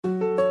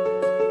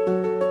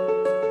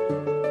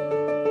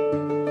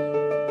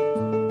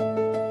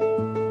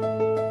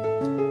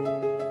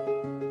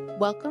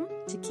Welcome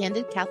to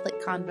Candid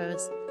Catholic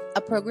Convos, a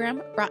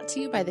program brought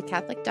to you by the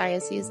Catholic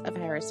Diocese of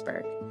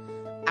Harrisburg.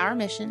 Our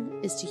mission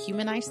is to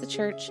humanize the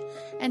Church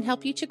and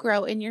help you to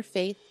grow in your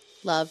faith,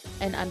 love,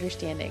 and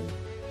understanding.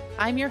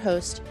 I'm your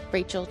host,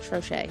 Rachel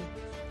Trochet,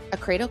 a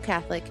cradle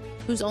Catholic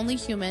who's only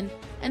human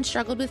and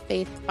struggled with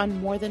faith on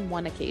more than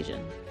one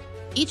occasion.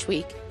 Each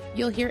week,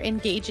 you'll hear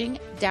engaging,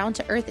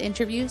 down-to-earth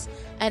interviews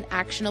and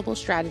actionable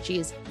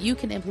strategies you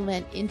can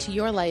implement into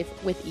your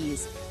life with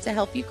ease to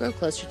help you grow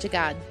closer to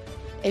God.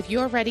 If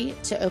you're ready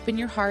to open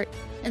your heart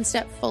and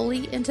step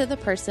fully into the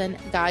person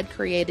God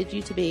created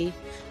you to be,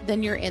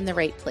 then you're in the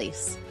right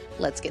place.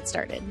 Let's get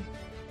started.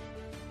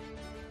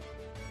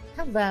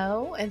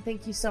 Hello, and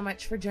thank you so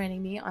much for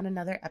joining me on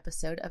another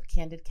episode of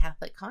Candid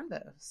Catholic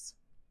Convos.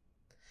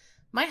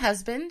 My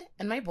husband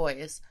and my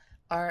boys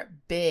are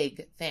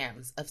big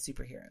fans of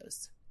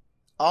superheroes.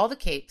 All the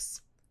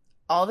capes,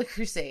 all the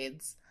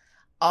crusades,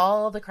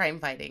 all the crime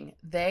fighting,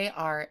 they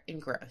are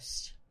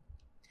engrossed.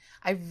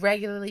 I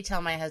regularly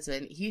tell my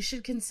husband he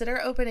should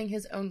consider opening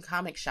his own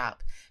comic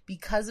shop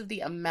because of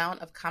the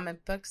amount of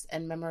comic books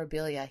and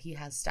memorabilia he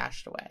has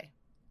stashed away.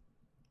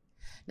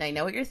 Now, I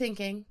know what you're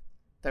thinking,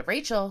 but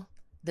Rachel,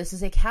 this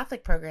is a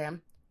Catholic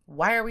program.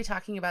 Why are we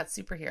talking about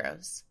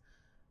superheroes?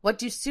 What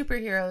do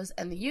superheroes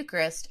and the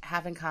Eucharist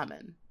have in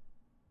common?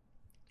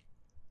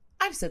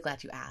 I'm so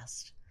glad you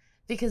asked,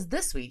 because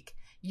this week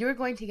you're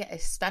going to get a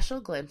special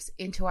glimpse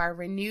into our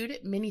renewed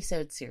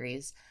mini-sode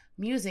series,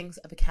 Musings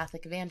of a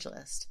Catholic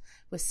Evangelist,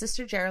 with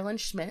Sister Geralyn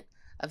Schmidt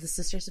of the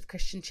Sisters of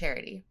Christian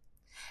Charity.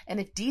 And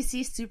if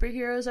DC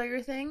superheroes are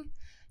your thing,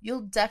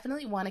 you'll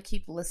definitely want to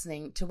keep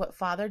listening to what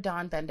Father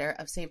Don Bender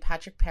of St.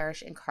 Patrick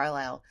Parish in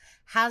Carlisle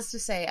has to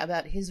say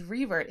about his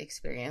revert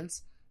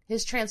experience,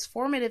 his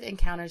transformative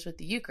encounters with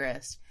the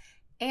Eucharist,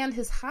 and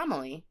his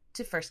homily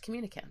to first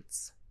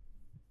communicants.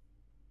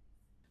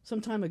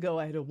 Some time ago,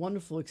 I had a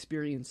wonderful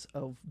experience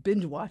of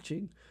binge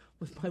watching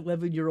with my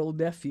 11-year-old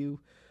nephew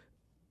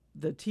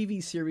the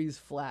TV series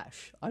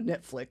Flash on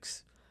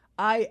Netflix.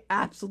 I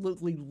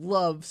absolutely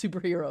love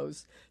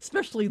superheroes,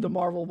 especially the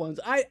Marvel ones.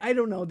 I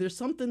don't know. There's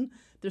something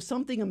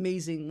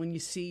amazing when you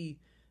see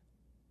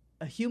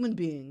a human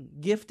being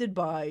gifted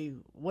by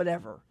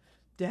whatever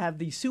to have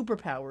these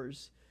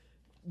superpowers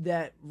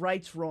that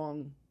rights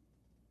wrong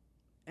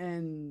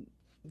and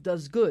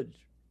does good.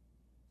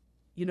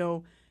 You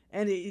know,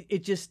 and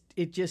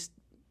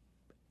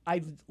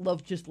I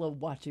love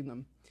watching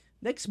them.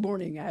 Next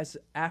morning,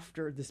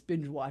 after this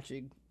binge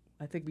watching,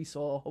 I think we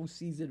saw a whole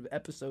season of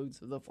episodes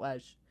of The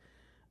Flash.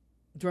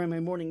 During my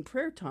morning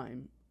prayer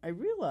time, I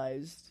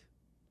realized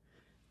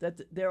that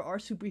there are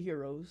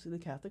superheroes in the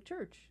Catholic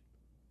Church,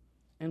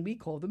 and we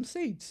call them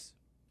saints.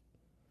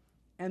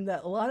 And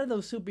that a lot of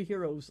those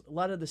superheroes, a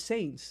lot of the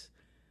saints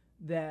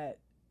that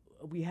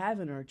we have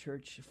in our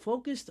church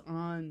focused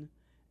on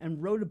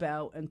and wrote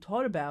about and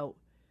taught about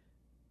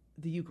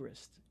the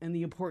Eucharist and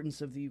the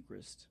importance of the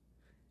Eucharist.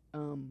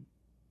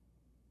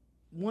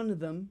 One of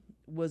them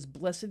was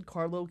Blessed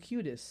Carlo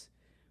Acutis,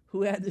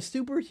 who had the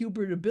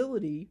superhuman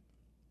ability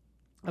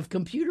of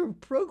computer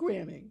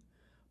programming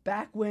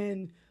back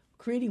when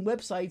creating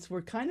websites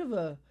were kind of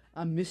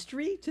a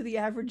mystery to the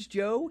average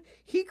Joe.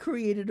 He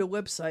created a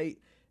website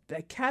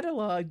that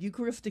cataloged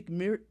Eucharistic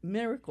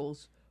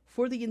miracles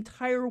for the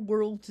entire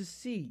world to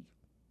see.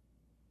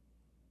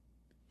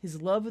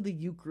 His love of the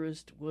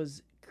Eucharist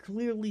was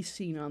clearly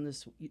seen on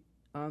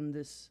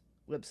this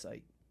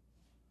website.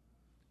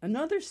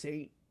 Another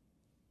saint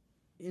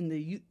in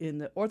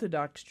the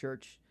Orthodox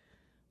Church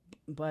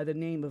by the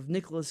name of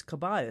Nicholas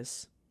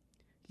Cabais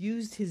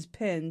used his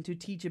pen to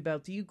teach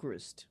about the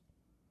Eucharist.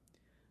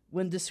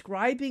 When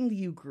describing the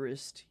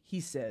Eucharist, he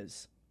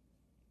says,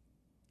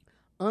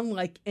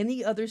 "Unlike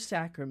any other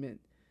sacrament,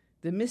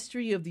 the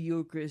mystery of the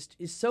Eucharist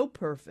is so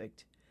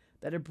perfect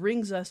that it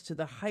brings us to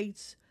the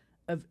heights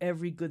of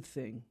every good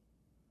thing.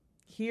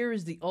 Here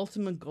is the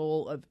ultimate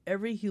goal of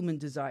every human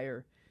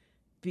desire,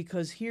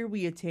 because here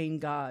we attain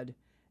God,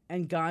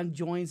 and God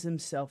joins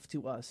himself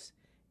to us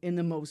in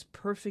the most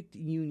perfect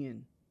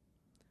union.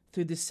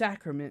 Through the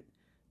sacrament,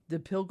 the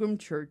pilgrim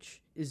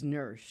church is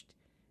nourished,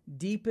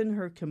 deep in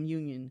her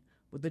communion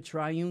with the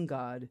triune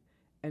God,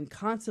 and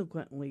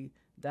consequently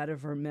that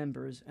of her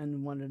members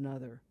and one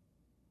another."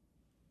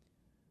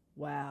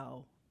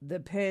 Wow, the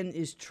pen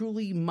is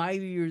truly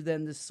mightier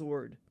than the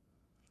sword.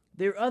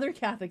 There are other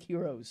Catholic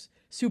heroes,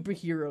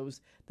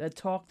 superheroes, that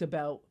talked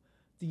about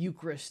the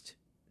Eucharist.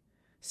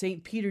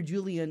 St. Peter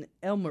Julian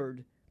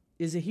Elmerd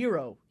is a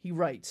hero. He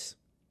writes,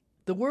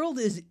 "The world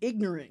is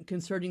ignorant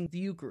concerning the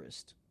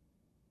Eucharist.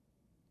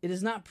 It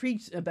is not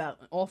preached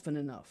about often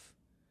enough.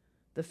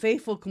 The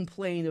faithful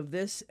complain of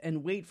this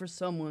and wait for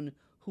someone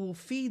who will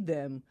feed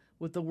them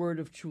with the word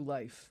of true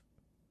life.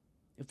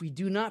 If we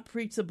do not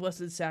preach the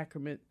Blessed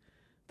Sacrament,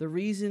 the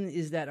reason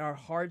is that our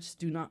hearts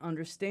do not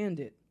understand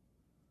it.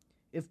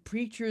 If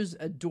preachers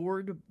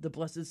adored the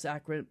Blessed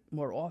Sacrament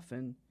more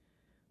often,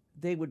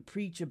 they would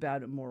preach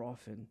about it more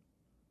often.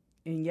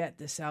 And yet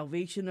the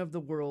salvation of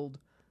the world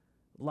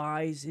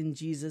lies in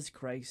Jesus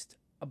Christ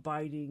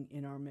abiding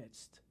in our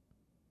midst."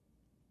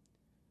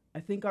 I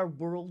think our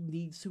world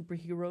needs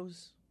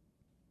superheroes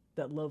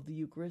that love the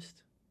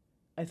Eucharist.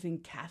 I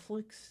think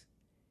Catholics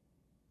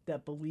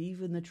that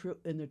believe in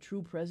the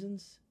true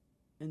presence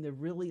and the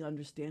really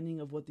understanding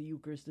of what the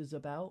Eucharist is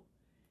about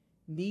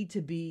need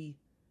to be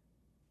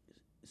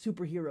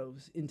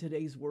superheroes in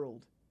today's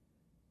world,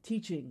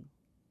 teaching,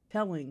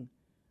 telling,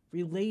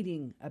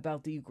 relating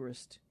about the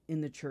Eucharist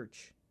in the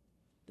church,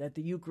 that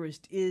the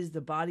Eucharist is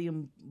the body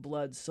and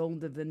blood, soul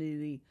and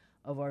divinity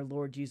of our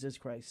Lord Jesus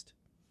Christ.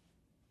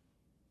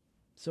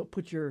 So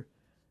put your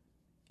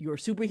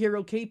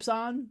superhero capes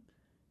on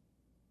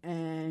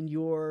and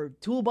your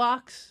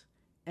toolbox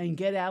and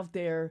get out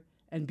there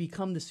and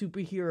become the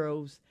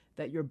superheroes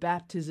that your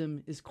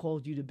baptism is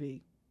called you to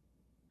be.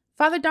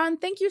 Father Don,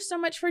 thank you so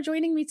much for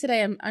joining me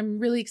today. I'm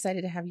really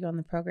excited to have you on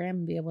the program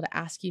and be able to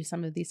ask you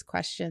some of these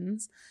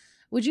questions.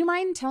 Would you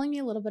mind telling me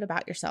a little bit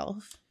about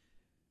yourself?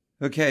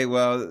 Okay,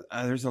 well,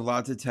 there's a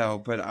lot to tell,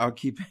 but I'll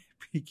keep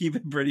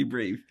it pretty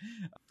brief.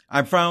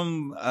 I'm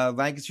from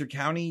Lancaster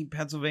County,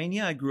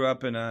 Pennsylvania. I grew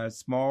up in a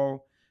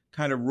small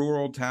kind of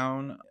rural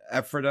town,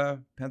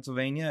 Ephrata,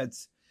 Pennsylvania.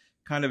 It's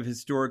kind of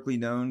historically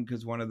known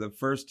because one of the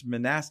first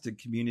monastic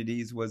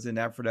communities was in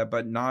Ephrata,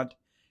 but not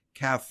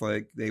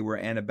Catholic. They were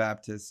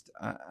Anabaptist,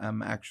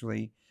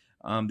 actually.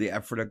 The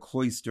Ephrata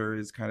cloister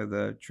is kind of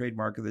the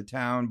trademark of the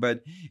town,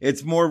 but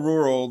it's more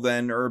rural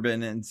than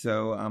urban, and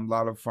so a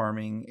lot of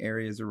farming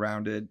areas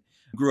around it.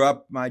 Grew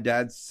up, my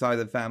dad's side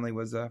of the family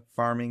was a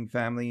farming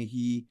family.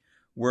 He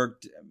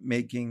worked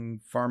making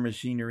farm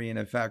machinery in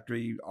a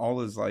factory all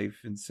his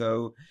life. And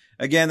so,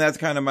 again, that's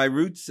kind of my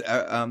roots,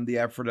 the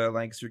Ephrata,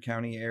 Lancaster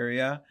County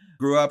area.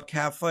 Grew up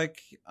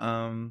Catholic.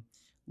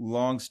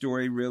 Long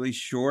story, really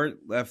short.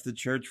 Left the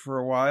church for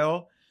a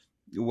while.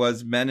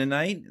 Was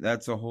Mennonite.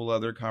 That's a whole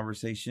other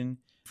conversation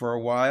for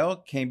a while.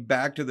 Came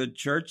back to the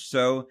church.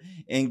 So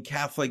in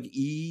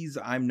Catholicese,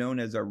 I'm known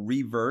as a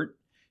revert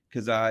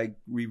because I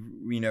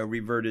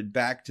reverted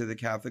back to the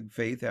Catholic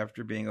faith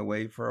after being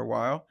away for a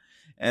while.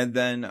 And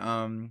then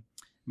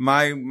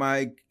my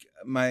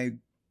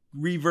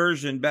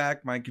conversion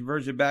back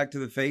to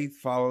the faith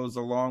follows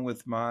along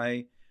with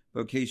my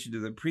vocation to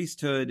the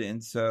priesthood.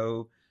 And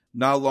so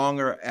not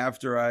longer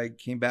after I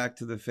came back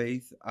to the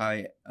faith,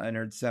 I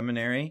entered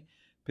seminary,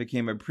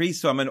 became a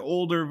priest. So I'm an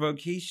older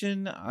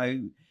vocation.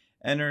 I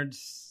entered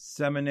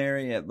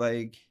seminary at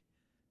like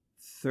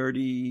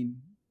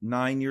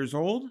 39 years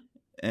old.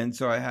 And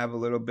so I have a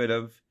little bit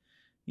of,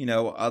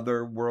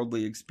 other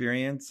worldly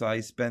experience.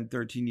 I spent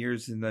 13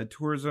 years in the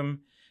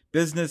tourism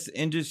business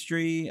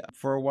industry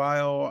for a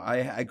while.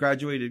 I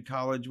graduated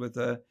college with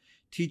a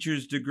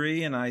teacher's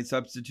degree and I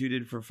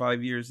substituted for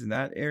 5 years in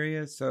that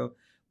area. So a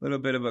little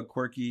bit of a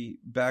quirky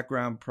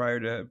background prior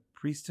to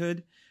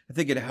priesthood. I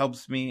think it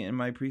helps me in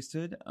my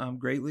priesthood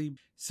greatly.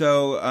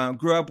 So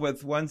grew up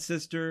with one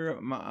sister,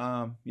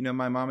 my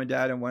mom and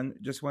dad, and one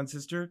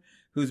sister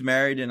who's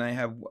married, and I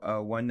have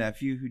one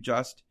nephew who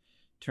just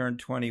turned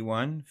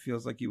 21.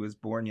 Feels like he was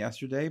born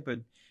yesterday, but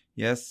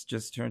yes,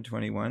 just turned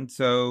 21.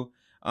 So,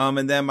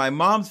 and then my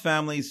mom's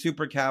family is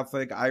super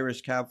Catholic,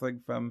 Irish Catholic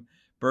from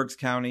Berks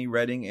County,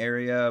 Reading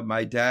area.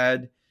 My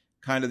dad,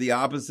 kind of the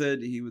opposite.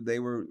 They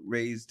were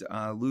raised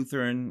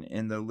Lutheran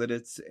in the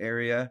Lidditz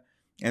area.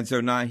 And so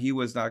he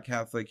was not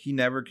Catholic. He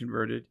never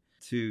converted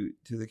to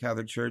the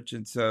Catholic Church.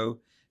 And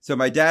so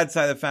my dad's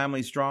side of the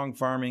family, strong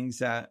farming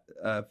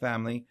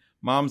family.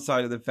 Mom's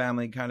side of the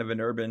family, kind of an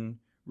urban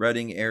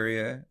Reading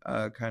area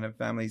kind of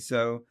family.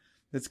 So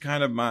that's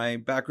kind of my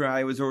background.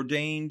 I was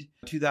ordained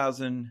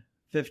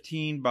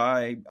 2015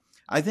 I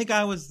think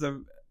I was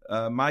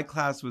my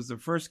class was the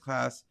first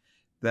class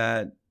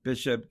that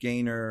Bishop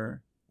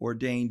Gaynor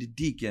ordained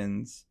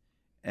deacons.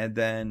 And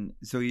then,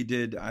 so he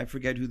did, I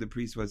forget who the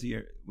priest was. He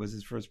was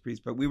his first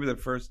priest, but we were the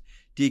first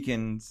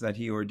deacons that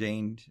he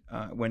ordained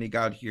when he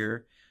got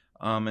here.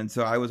 And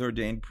so I was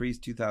ordained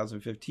priest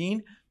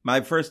 2015.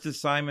 My first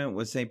assignment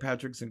was St.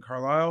 Patrick's in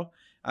Carlisle.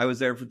 I was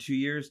there for 2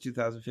 years,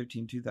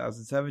 2015,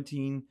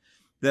 2017.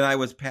 Then I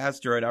was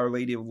pastor at Our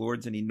Lady of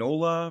Lourdes in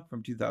Enola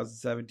from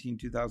 2017,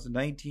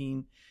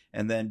 2019.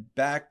 And then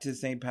back to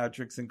St.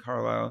 Patrick's in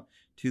Carlisle,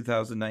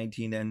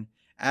 2019. And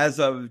as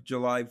of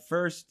July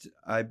 1st,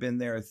 I've been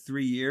there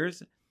 3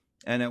 years,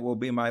 and it will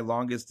be my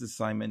longest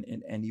assignment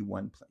in any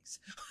one place.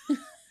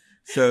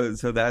 So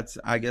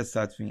I guess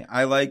that's me.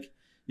 I like,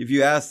 if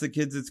you ask the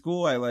kids at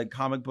school, I like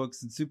comic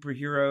books and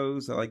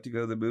superheroes. I like to go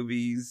to the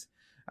movies.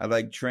 I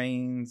like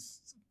trains,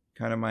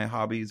 kind of my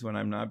hobbies when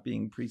I'm not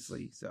being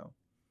priestly. So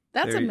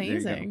that's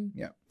amazing.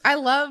 Yeah. I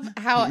love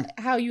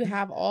how you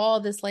have all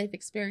this life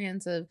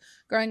experience of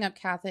growing up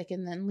Catholic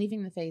and then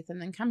leaving the faith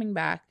and then coming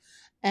back,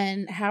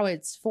 and how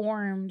it's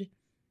formed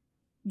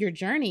your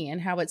journey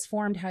and how it's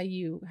formed how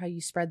you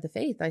spread the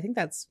faith. I think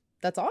that's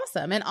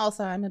awesome. And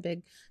also, I'm a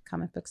big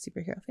comic book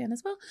superhero fan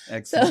as well.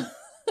 Excellent.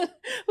 So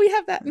we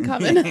have that in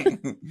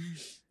common.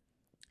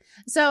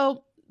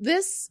 So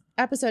this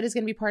episode is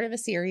going to be part of a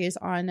series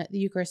on the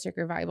Eucharistic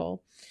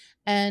revival.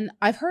 And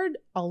I've heard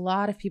a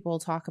lot of people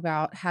talk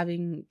about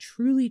having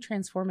truly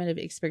transformative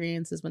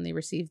experiences when they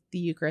receive the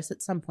Eucharist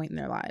at some point in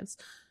their lives.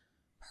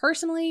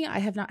 Personally, I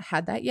have not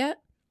had that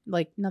yet.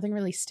 Like, nothing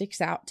really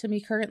sticks out to me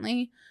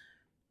currently.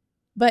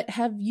 But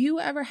have you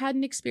ever had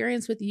an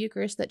experience with the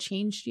Eucharist that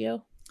changed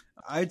you?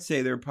 I'd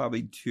say there are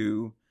probably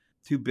two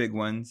big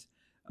ones.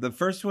 The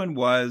first one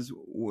was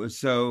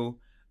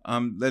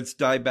let's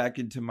dive back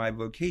into my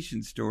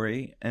vocation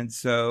story. And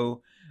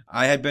so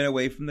I had been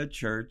away from the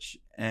church,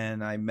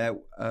 and I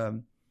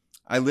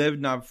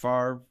lived not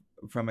far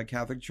from a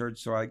Catholic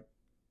church. So I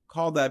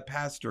called that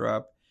pastor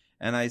up,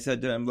 and I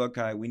said to him, look,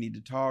 we need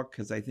to talk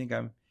because I think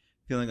I'm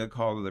feeling a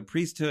call to the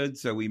priesthood.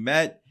 So we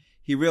met.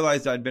 He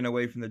realized I'd been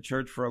away from the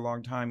church for a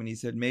long time, and he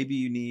said, maybe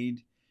you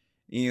need,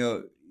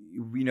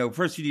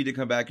 first you need to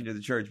come back into the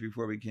church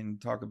before we can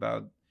talk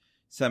about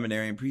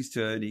seminary and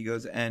priesthood. He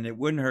goes, and it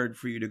wouldn't hurt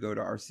for you to go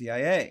to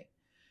RCIA.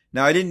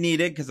 Now, I didn't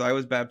need it because I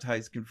was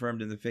baptized,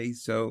 confirmed in the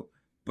faith.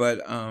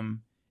 But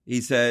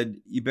he said,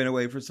 you've been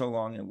away for so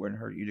long, it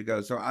wouldn't hurt you to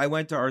go. So I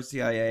went to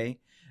RCIA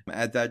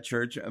at that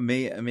church.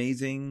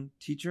 Amazing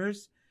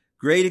teachers.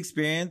 Great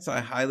experience.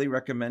 I highly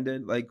recommend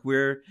it. Like,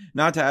 we're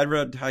not to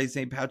advertise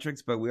St.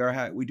 Patrick's, but we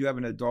do have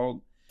an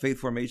adult faith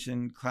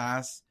formation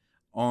class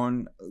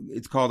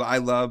it's called I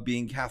Love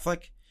Being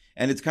Catholic.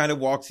 And it kind of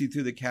walks you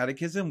through the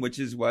catechism, which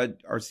is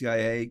what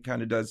RCIA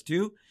kind of does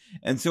too.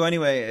 And so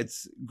anyway,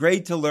 it's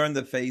great to learn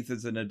the faith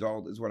as an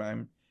adult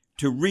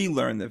to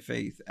relearn the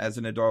faith as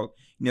an adult,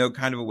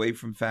 kind of away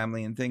from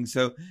family and things.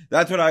 So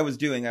that's what I was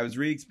doing. I was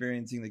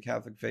re-experiencing the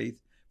Catholic faith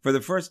for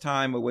the first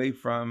time away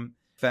from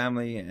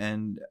family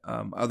and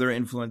other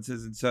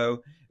influences. And so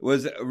it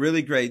was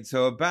really great.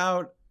 So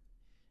about,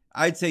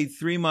 I'd say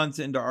 3 months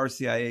into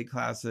RCIA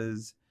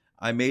classes,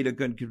 I made a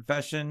good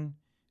confession,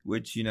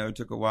 which,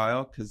 took a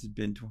while because it'd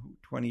been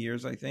 20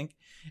 years, I think.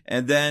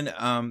 And then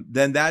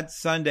that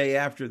Sunday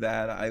after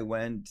that, I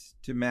went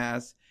to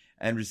Mass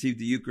and received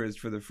the Eucharist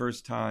for the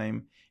first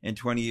time in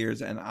 20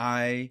 years. And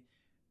I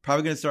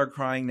probably going to start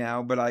crying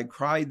now, but I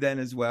cried then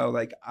as well.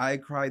 Like, I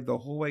cried the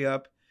whole way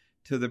up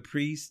to the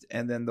priest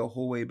and then the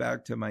whole way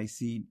back to my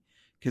seat,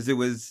 because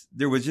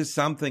there was just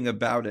something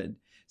about it,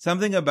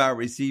 something about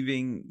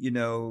receiving,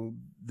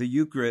 the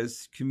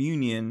Eucharist,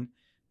 communion,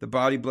 the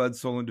body, blood,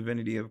 soul, and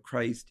divinity of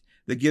Christ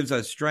that gives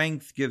us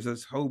strength, gives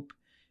us hope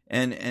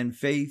and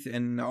faith,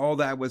 and all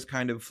that was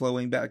kind of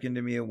flowing back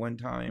into me at one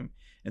time.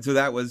 And so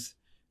that was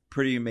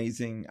pretty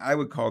amazing. I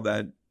would call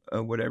that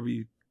a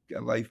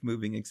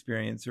life-moving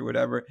experience or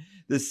whatever.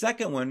 The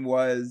second one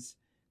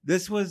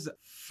this was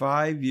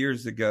 5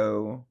 years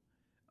ago.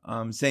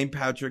 St.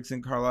 Patrick's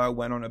in Carlisle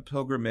went on a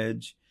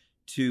pilgrimage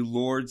to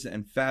Lourdes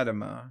and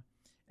Fatima.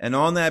 And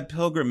on that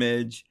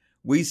pilgrimage,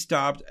 we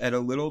stopped at a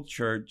little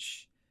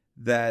church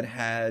that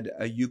had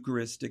a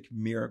Eucharistic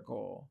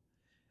miracle.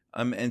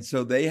 And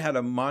so they had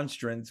a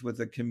monstrance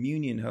with a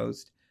communion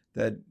host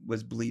that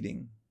was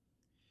bleeding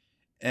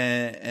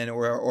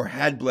or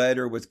had bled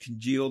or was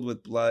congealed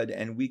with blood.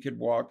 And we could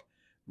walk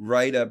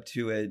right up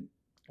to it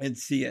and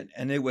see it.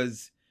 And it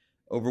was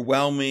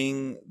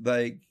overwhelming.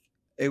 Like,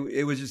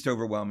 it was just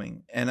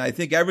overwhelming. And I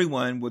think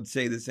everyone would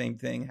say the same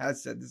thing,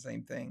 has said the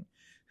same thing,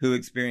 who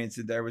experienced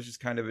it. There was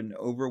just kind of an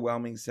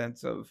overwhelming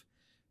sense of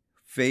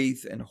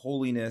faith and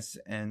holiness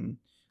and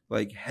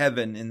like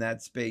heaven in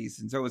that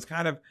space. And so it was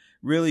kind of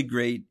really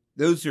great.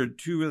 Those are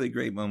two really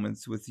great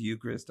moments with the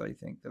Eucharist, I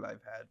think, that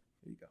I've had.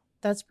 There you go.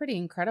 That's pretty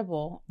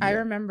incredible. Yeah. I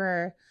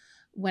remember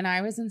when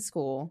I was in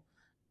school,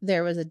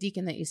 there was a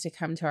deacon that used to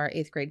come to our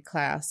 8th grade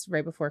class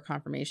right before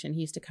confirmation.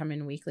 He used to come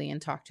in weekly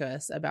and talk to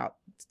us about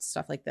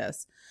stuff like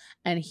this.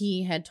 And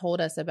he had told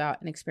us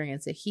about an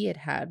experience that he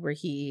had where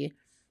he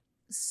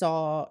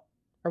saw,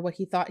 or what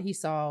he thought he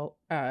saw,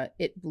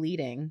 it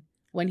bleeding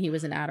when he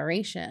was in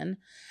adoration.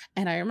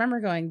 And I remember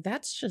going,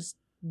 that's just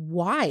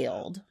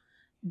wild,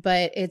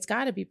 but it's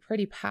got to be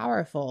pretty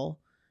powerful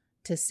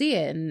to see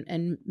it.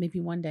 And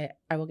maybe one day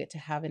I will get to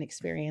have an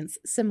experience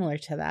similar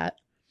to that.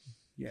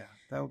 Yeah,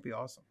 that would be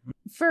awesome.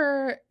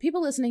 For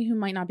people listening who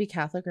might not be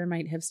Catholic or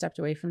might have stepped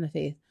away from the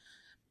faith,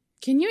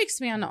 can you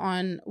expand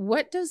on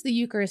what does the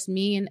Eucharist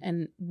mean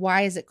and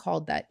why is it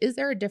called that? Is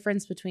there a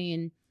difference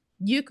between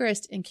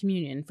Eucharist and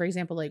communion? For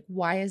example, like,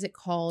 why is it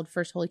called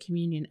First Holy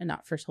Communion and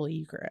not First Holy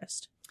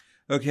Eucharist?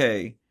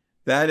 Okay,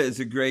 that is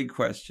a great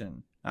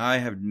question. I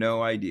have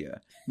no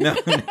idea. No,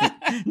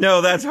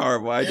 no, that's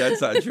horrible.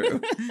 That's not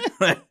true.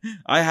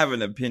 I have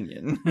an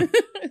opinion.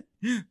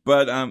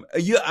 But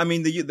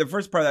the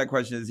first part of that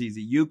question is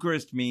easy.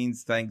 Eucharist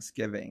means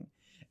thanksgiving,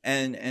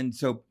 and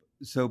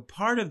so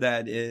part of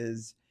that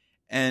is,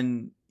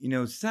 and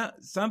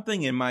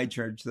something in my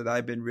church that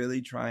I've been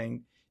really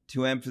trying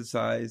to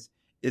emphasize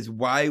is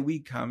why we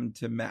come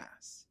to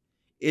Mass.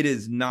 It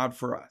is not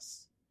for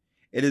us.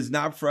 It is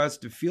not for us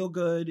to feel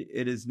good.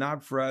 It is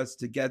not for us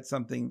to get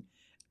something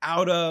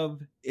out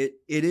of it.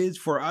 It is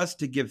for us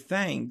to give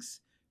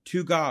thanks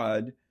to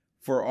God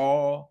for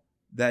all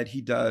that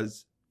He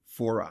does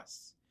for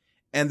us.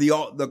 And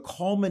the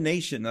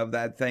culmination of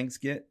that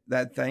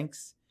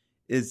thanks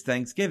is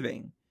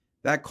Thanksgiving.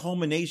 That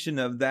culmination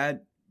of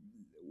that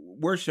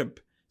worship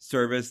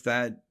service,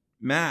 that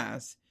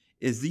Mass,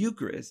 is the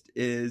Eucharist.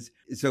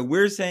 So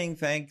we're saying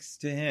thanks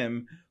to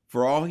Him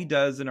for all he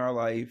does in our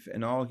life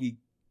and all he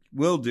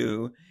will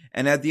do.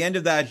 And at the end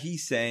of that,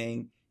 he's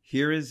saying,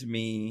 here is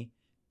me,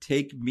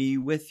 take me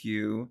with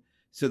you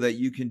so that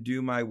you can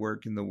do my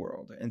work in the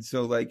world. And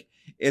so like,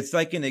 it's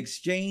like an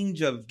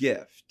exchange of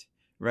gift,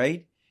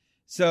 right?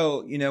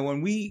 So, you know,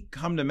 when we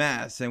come to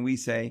Mass and we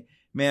say,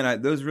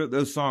 man,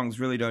 those songs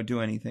really don't do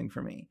anything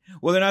for me.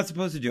 Well, they're not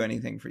supposed to do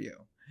anything for you.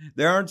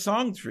 There aren't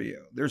songs for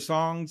you. They're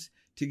songs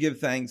to give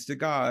thanks to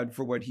God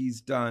for what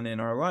he's done in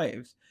our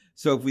lives.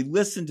 So if we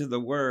listen to the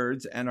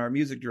words, and our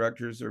music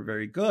directors are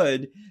very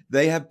good,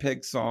 they have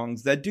picked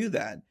songs that do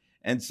that,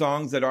 and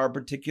songs that are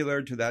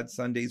particular to that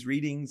Sunday's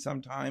reading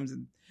sometimes,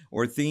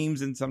 or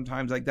themes and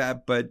sometimes like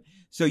that. But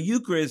so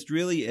Eucharist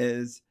really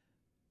is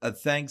a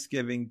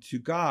thanksgiving to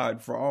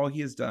God for all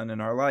he has done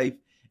in our life.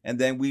 And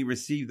then we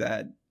receive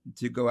that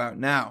to go out.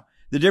 Now,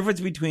 the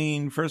difference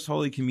between First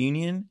Holy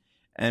Communion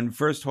and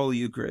First Holy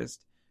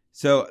Eucharist.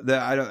 So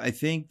I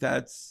think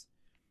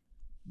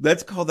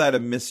let's call that a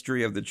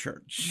mystery of the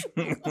church.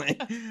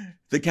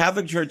 The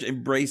Catholic Church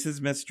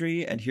embraces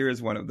mystery, and here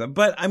is one of them.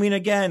 But I mean,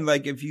 again,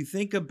 like if you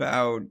think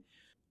about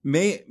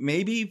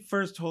maybe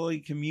First Holy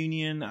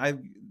Communion,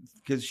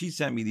 because she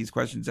sent me these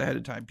questions ahead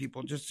of time,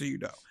 people, just so you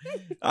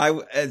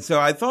know. And so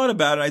I thought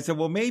about it. I said,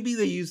 well, maybe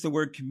they use the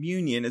word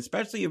communion,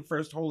 especially in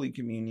First Holy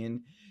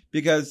Communion,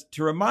 because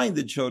to remind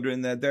the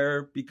children that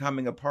they're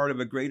becoming a part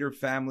of a greater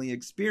family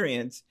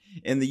experience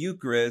in the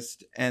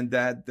Eucharist, and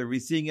that the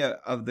receiving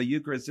of the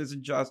Eucharist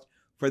isn't just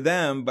for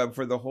them, but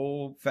for the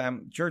whole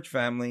church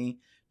family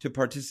to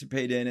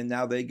participate in. And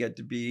now they get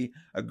to be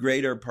a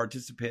greater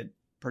participant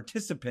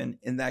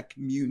in that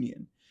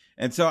communion.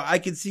 And so I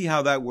can see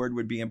how that word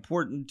would be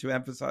important to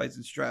emphasize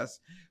and stress,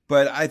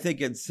 but I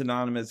think it's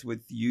synonymous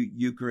with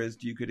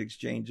Eucharist. You could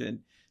exchange it.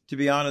 To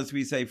be honest,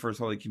 we say First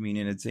Holy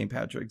Communion at St.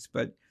 Patrick's,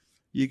 but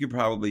you could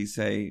probably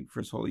say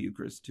First Holy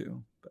Eucharist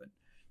too. But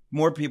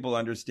more people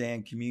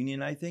understand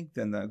communion, I think,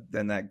 than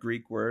that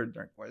Greek word.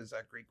 What is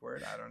that Greek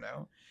word? I don't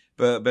know.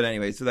 But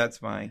anyway, so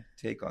that's my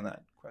take on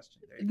that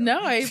question. There you go.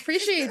 No, I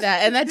appreciate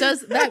that. And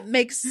that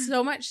makes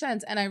so much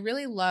sense. And I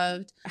really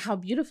loved how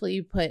beautifully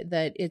you put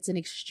that it's an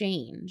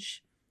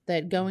exchange,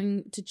 that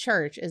going to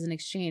church is an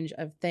exchange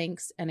of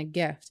thanks and a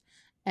gift.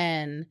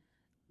 And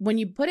when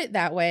you put it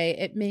that way,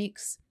 it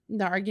makes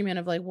the argument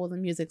of like, well, the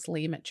music's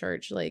lame at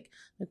church. Like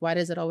why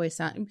does it always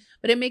sound?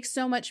 But it makes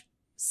so much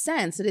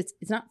sense that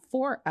it's not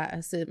for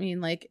us. I mean,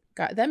 like,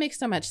 God, that makes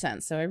so much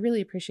sense. So I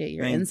really appreciate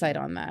your insight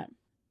on that.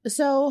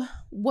 So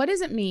what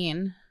does it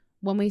mean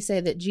when we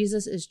say that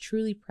Jesus is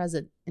truly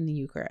present in the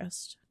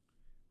Eucharist?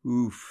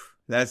 Oof,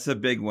 that's a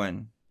big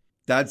one.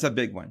 That's a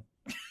big one.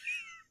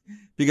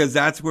 Because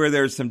that's where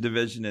there's some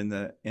division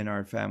in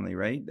our family,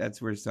 right?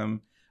 That's where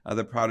some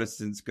other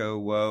Protestants go,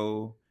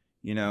 whoa,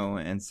 you know,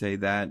 and say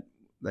that,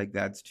 like,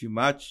 that's too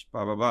much,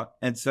 blah, blah, blah.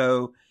 And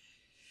so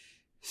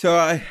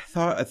I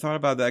thought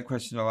about that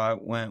question a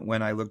lot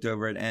when I looked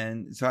over it.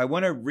 And so I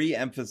want to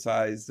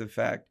re-emphasize the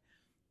fact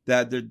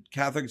that the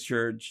Catholic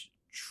Church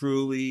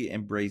truly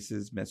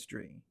embraces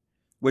mystery,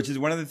 which is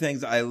one of the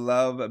things I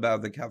love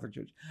about the Catholic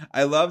Church.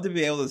 I love to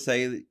be able to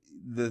say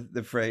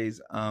the phrase,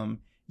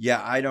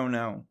 yeah, I don't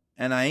know.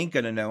 And I ain't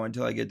going to know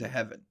until I get to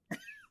heaven,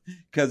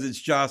 because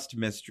it's just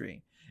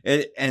mystery.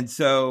 And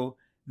so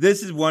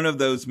this is one of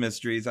those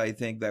mysteries, I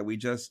think, that we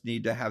just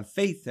need to have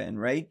faith in,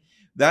 right?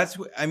 That's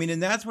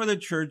where the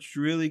church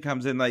really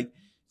comes in. Like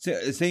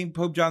St.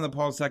 Pope John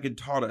Paul II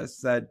taught us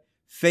that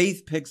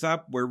faith picks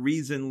up where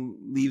reason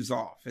leaves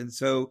off. And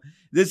so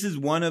this is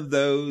one of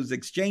those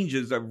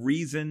exchanges of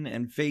reason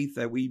and faith,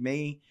 that we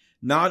may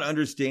not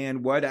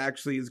understand what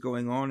actually is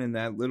going on in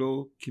that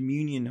little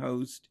communion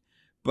host,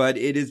 but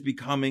it is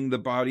becoming the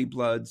body,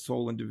 blood,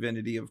 soul, and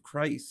divinity of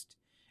Christ.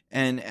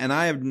 And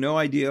I have no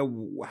idea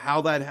how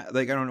that,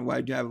 I don't know why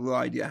I have a little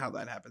idea how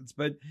that happens,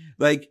 but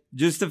like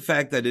just the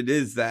fact that it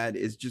is that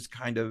is just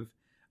kind of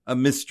a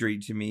mystery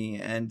to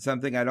me, and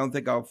something I don't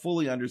think I'll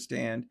fully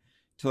understand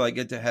till I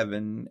get to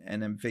heaven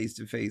and am face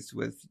to face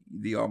with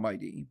the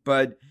Almighty.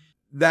 But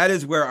that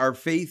is where our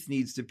faith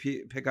needs to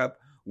pick up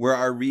where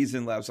our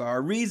reason left. So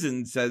our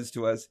reason says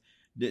to us,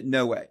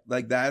 no way,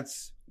 like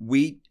that's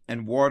wheat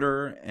and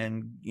water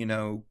and,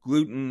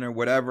 gluten or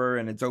whatever.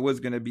 And it's always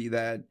going to be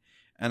that.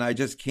 And I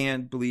just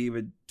can't believe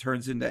it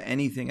turns into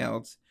anything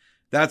else.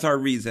 That's our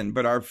reason.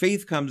 But our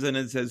faith comes in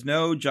and says,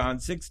 no, John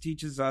 6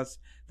 teaches us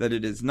that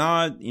it is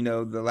not.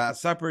 The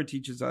Last Supper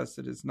teaches us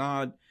that it's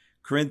not.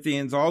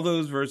 Corinthians, all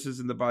those verses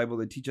in the Bible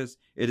that teach us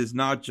it is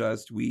not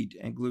just wheat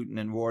and gluten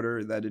and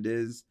water, that it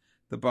is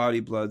the body,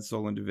 blood,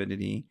 soul, and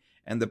divinity.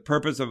 And the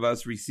purpose of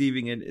us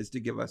receiving it is to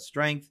give us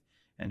strength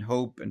and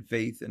hope and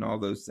faith and all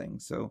those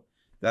things. So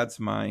that's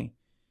my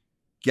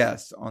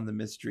guess on the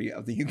mystery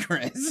of the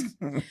Eucharist.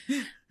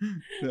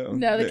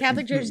 No, the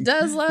Catholic Church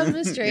does love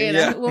mystery. And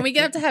Yeah. when we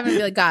get up to heaven,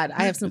 be like, God,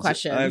 I have some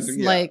questions.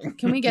 yeah. Like,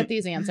 can we get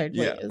these answered,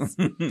 please?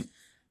 Yeah.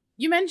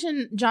 You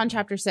mentioned John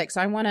chapter 6.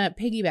 So I want to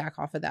piggyback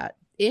off of that.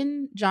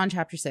 In John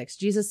chapter 6,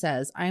 Jesus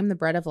says, I am the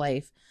bread of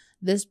life.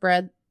 This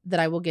bread that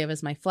I will give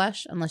is my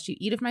flesh. Unless you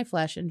eat of my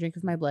flesh and drink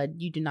of my blood,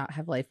 you do not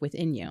have life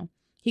within you.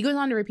 He goes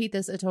on to repeat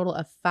this a total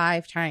of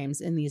 5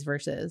 times in these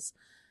verses.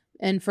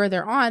 And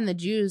further on, the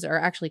Jews are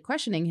actually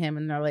questioning him,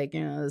 and they're like,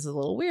 this is a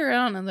little weird.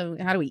 I don't know.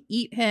 How do we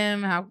eat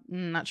him? I'm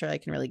not sure I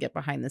can really get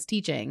behind this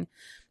teaching.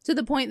 To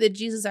the point that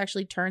Jesus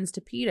actually turns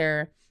to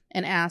Peter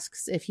and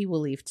asks if he will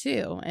leave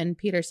too. And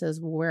Peter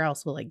says, well, where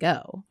else will I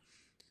go?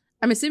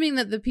 I'm assuming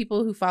that the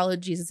people who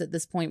followed Jesus at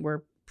this point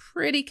were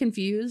pretty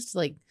confused.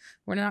 Like,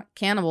 we're not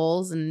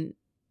cannibals, and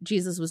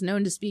Jesus was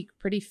known to speak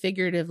pretty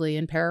figuratively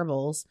in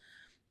parables.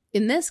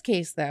 In this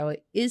case, though,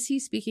 is he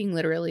speaking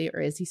literally or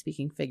is he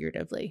speaking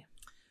figuratively?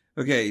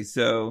 Okay,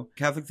 so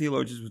Catholic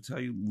theologians will tell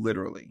you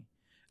literally.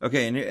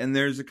 Okay, and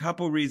there's a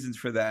couple reasons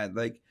for that.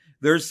 Like,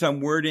 there's some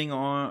wording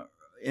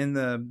in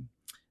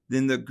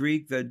the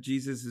Greek that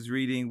Jesus is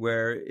reading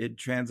where it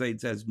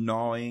translates as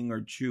gnawing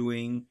or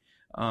chewing.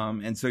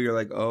 And so you're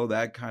like, oh,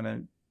 that kind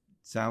of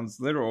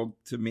sounds literal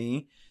to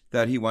me,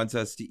 that he wants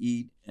us to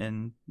eat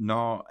and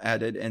gnaw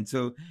at it. And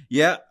so,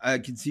 yeah, I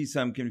can see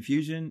some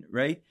confusion,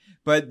 right?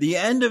 But the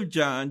end of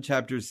John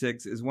chapter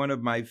 6 is one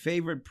of my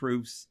favorite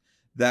proofs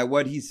that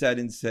what he said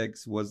in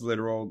 6 was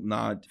literal,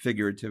 not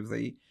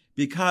figuratively.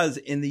 Because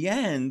in the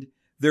end,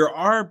 there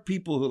are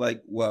people who are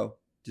like, whoa,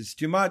 just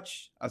too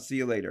much. I'll see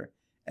you later.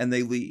 And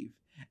they leave.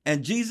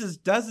 And Jesus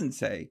doesn't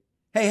say,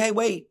 hey,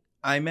 wait,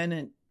 I meant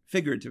it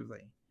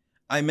figuratively.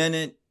 I meant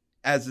it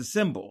as a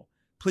symbol.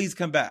 Please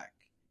come back.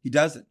 He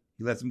doesn't.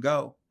 He lets them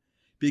go.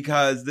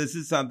 Because this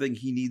is something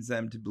he needs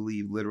them to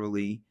believe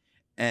literally.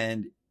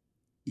 And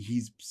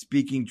he's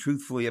speaking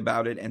truthfully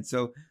about it. And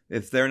so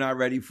if they're not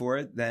ready for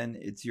it, then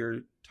it's your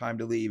time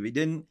to leave. He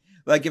didn't,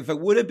 like, if it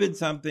would have been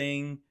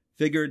something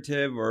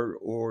figurative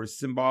or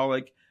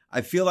symbolic,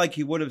 I feel like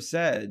he would have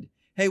said,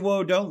 hey,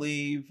 whoa, don't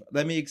leave.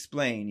 Let me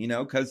explain,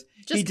 because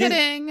just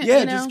kidding.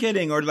 Yeah, just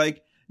kidding. Or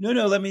like, no,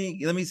 let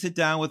me sit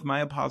down with my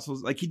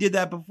apostles. Like he did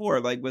that before,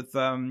 like with,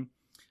 I'm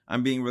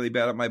being really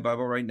bad at my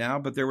Bible right now,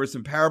 but there were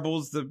some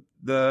parables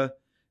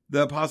the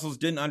apostles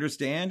didn't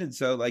understand. And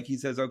so like he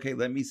says, okay,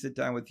 let me sit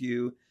down with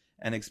you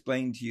and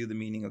explain to you the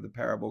meaning of the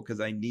parable because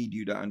I need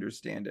you to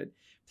understand it.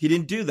 He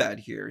didn't do that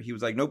here. He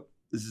was like, nope,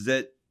 this is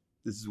it.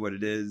 This is what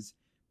it is.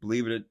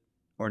 Believe it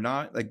or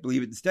not. Like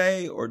believe it and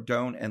stay, or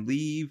don't and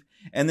leave.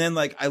 And then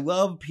like, I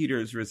love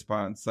Peter's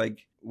response.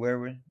 Like, where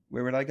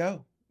would I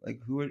go? Like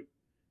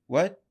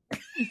what?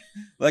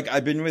 Like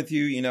I've been with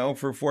you,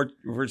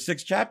 for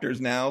 6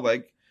 chapters now.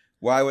 Like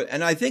why would,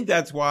 and I think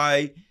that's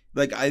why,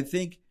 like, I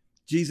think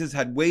Jesus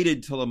had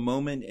waited till a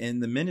moment in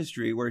the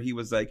ministry where he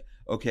was like,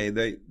 okay,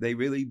 they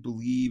really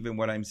believe in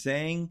what I'm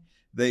saying.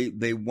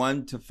 They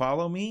want to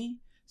follow me.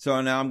 So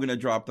now I'm going to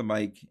drop the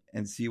mic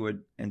and see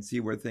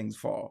where things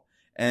fall.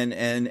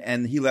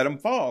 And he let them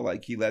fall.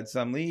 Like he let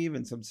some leave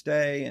and some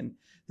stay. And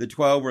the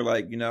 12 were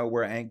like,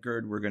 we're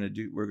anchored. We're going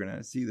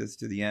to see this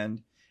to the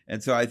end.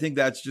 And so I think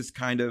that's just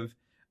kind of,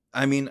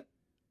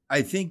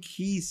 I think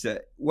he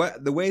said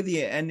the way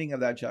the ending of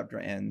that chapter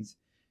ends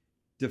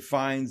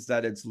defines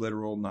that it's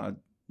literal,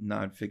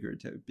 not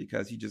figurative,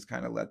 because he just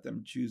kind of let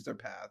them choose their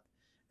path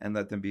and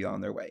let them be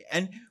on their way.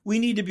 And we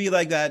need to be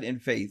like that in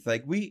faith.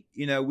 Like we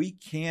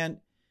can't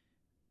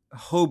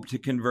hope to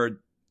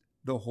convert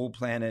the whole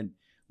planet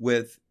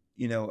with,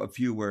 a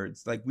few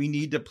words. Like we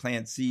need to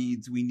plant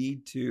seeds. We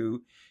need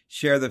to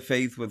share the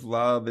faith with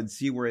love and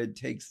see where it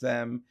takes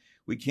them.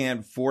 We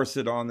can't force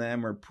it on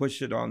them or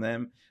push it on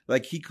them.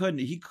 Like he could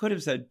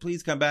have said,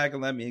 please come back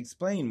and let me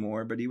explain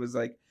more. But he was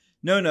like,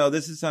 no,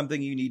 this is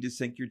something you need to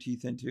sink your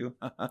teeth into.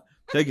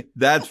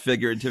 That's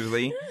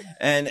figuratively.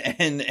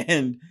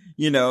 And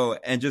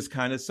just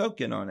kind of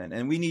soak in on it.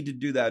 And we need to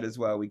do that as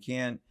well.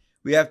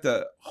 We have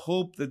to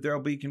hope that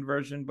there'll be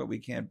conversion, but we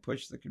can't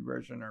push the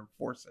conversion or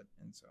force it.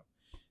 And so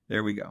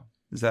there we go.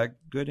 Is that a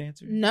good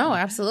answer? No,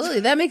 absolutely.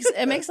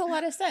 It makes a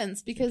lot of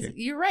sense because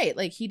You're right.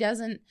 Like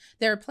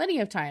there are plenty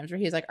of times where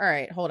he's like, all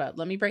right, hold up.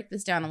 Let me break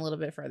this down a little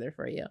bit further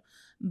for you.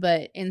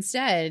 But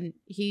instead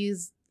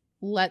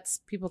lets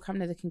people come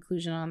to the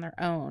conclusion on their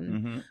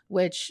own,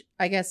 which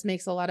I guess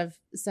makes a lot of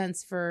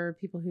sense for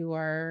people who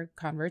are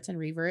converts and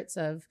reverts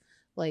of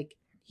like,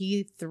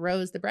 he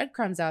throws the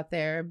breadcrumbs out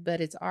there, but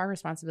it's our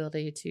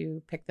responsibility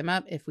to pick them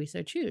up if we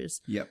so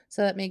choose. Yep.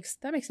 So that makes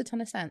a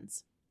ton of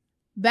sense.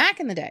 Back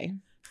in the day,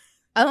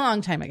 a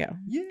long time ago,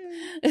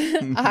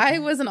 I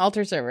was an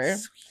altar server.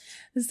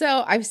 Sweet.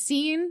 So I've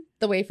seen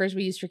the wafers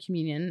we used for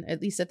communion,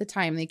 at least at the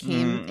time. They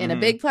came in a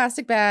big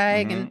plastic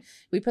bag and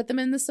we put them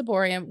in the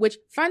ciborium, which,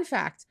 fun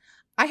fact,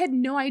 I had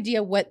no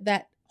idea what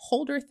that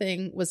holder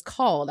thing was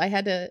called. I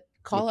had to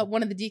call up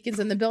one of the deacons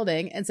in the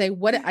building and say,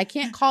 I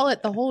can't call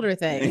it the holder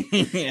thing.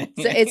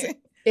 So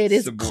it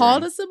is ciborium.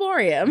 Called a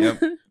ciborium, yep.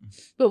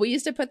 But we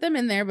used to put them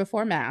in there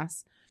before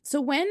Mass.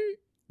 So when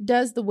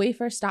does the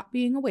wafer stop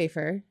being a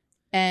wafer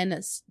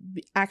and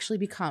actually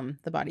become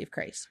the body of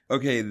Christ?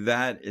 Okay,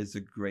 that is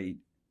a great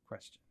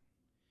question.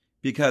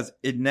 Because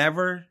it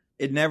never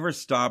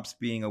stops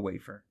being a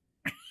wafer.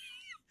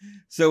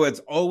 So it's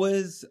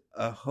always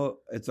a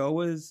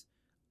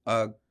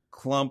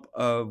clump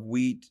of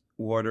wheat,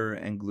 water,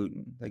 and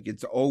gluten. Like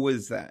it's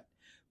always that.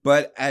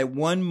 But at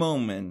one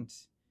moment,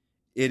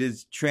 it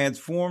is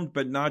transformed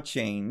but not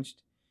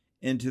changed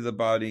into the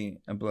body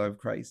and blood of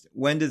Christ.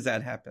 When does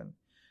that happen?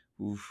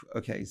 Oof,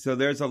 okay, so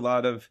there's a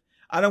lot of,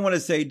 I don't want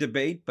to say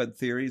debate, but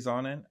theories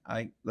on it.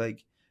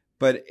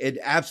 But it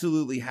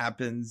absolutely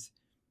happens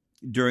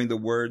during the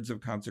words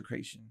of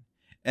consecration.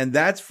 And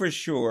that's for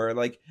sure.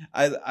 Like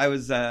I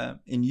was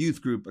in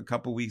youth group a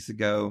couple weeks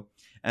ago,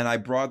 and I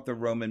brought the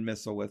Roman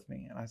Missal with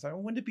me. And I thought,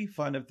 wouldn't it be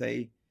fun if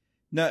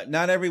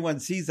not everyone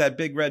sees that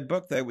big red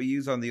book that we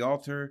use on the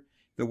altar,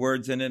 the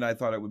words in it. I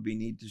thought it would be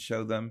neat to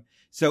show them.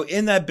 So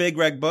in that big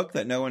red book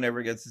that no one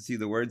ever gets to see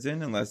the words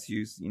in unless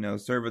you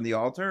serve in the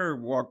altar or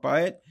walk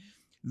by it,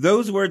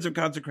 those words of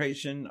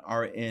consecration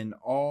are in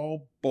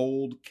all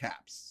bold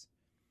caps.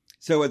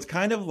 So it's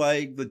kind of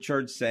like the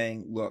church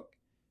saying, look,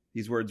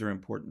 these words are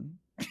important.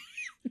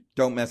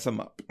 Don't mess them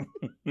up.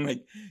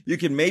 Like, you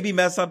can maybe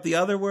mess up the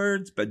other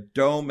words, but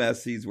don't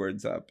mess these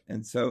words up.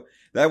 And so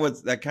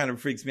that kind of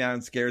freaks me out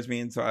and scares me.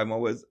 And so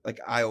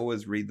I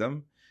always read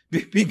them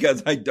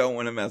because I don't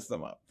want to mess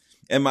them up.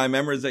 And my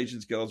memorization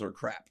skills are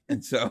crap.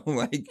 And so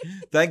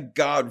thank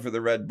God for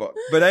the red book.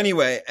 But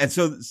anyway, and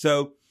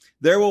so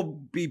there will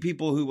be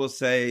people who will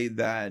say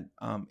that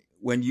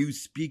when you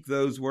speak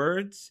those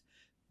words,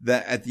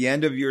 that at the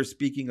end of your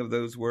speaking of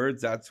those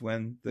words, that's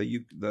when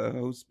the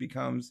host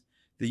becomes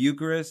the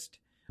Eucharist.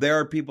 There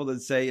are people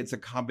that say it's a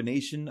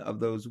combination of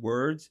those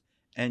words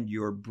and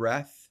your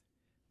breath,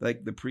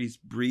 like the priest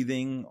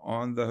breathing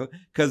on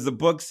because the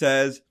book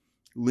says,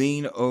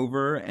 lean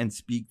over and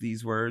speak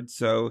these words.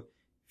 So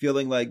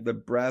feeling like the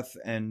breath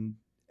and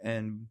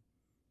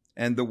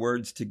the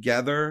words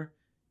together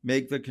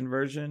make the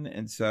conversion.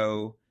 And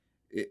so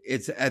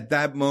it's at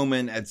that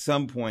moment, at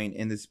some point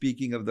in the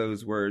speaking of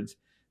those words,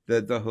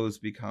 that the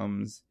host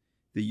becomes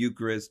the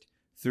Eucharist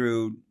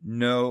through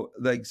no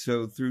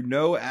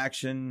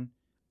action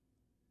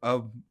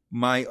of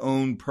my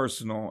own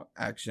personal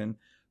action,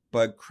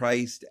 but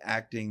Christ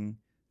acting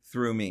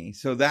through me.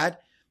 So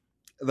that,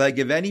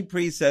 if any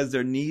priest says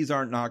their knees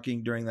aren't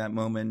knocking during that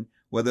moment,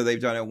 whether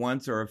they've done it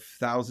once or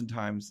 1,000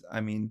 times,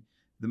 I mean,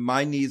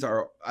 my knees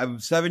I'm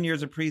 7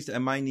 years a priest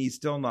and my knees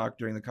still knock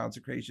during the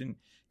consecration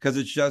because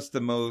it's just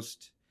the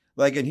most,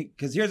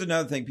 because here's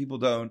another thing people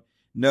don't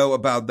know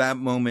about that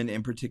moment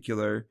in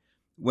particular.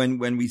 When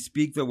we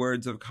speak the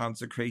words of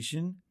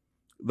consecration,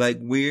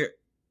 the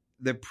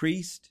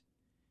priest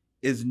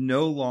is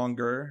no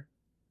longer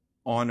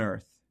on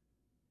earth.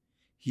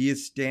 He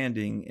is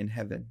standing in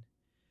heaven.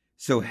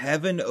 So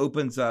heaven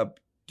opens up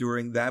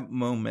during that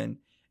moment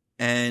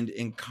and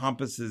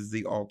encompasses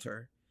the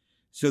altar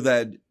so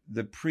that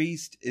the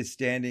priest is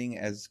standing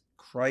as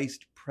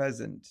Christ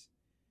present,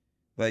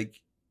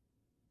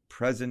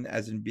 present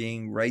as in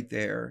being right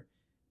there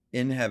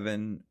in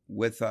heaven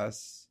with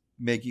us,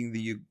 making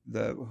the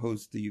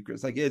host the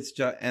Eucharist. It's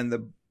just, and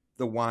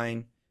the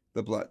wine,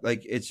 the blood,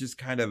 it's just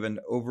kind of an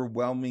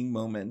overwhelming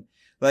moment.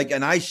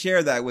 And I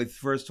share that with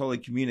First Holy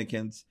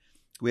Communicants.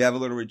 We have a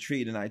little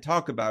retreat and I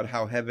talk about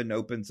how heaven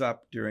opens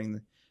up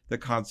during the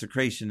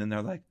consecration. And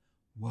they're like,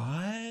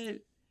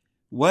 what?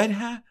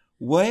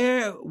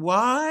 Where?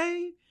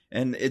 Why?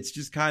 And it's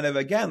just kind of,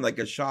 again, like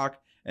a shock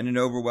and an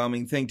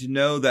overwhelming thing to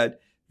know that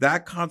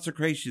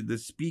consecration, the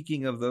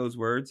speaking of those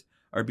words,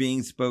 are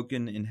being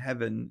spoken in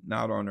heaven,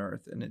 not on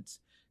earth. And it's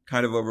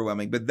kind of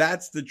overwhelming. But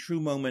that's the true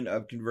moment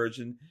of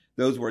conversion.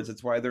 Those words,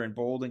 that's why they're in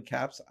bold and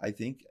caps, I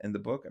think, in the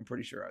book. I'm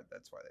pretty sure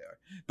that's why they are.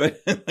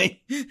 But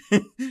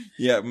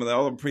yeah,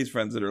 all the priest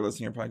friends that are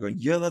listening are probably going,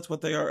 yeah, that's what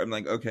they are. I'm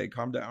like, okay,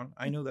 calm down.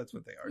 I know that's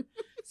what they are.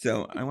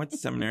 So I went to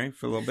seminary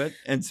for a little bit.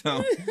 And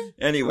so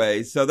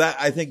anyway,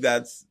 I think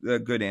that's a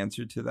good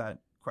answer to that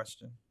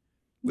question.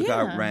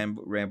 Without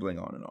rambling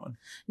on and on.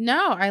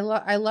 No, I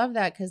love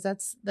that because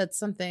that's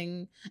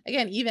something,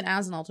 again, even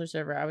as an altar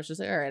server, I was just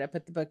like, all right, I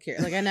put the book here.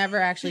 I never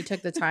actually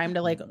took the time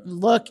to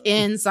look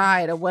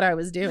inside of what I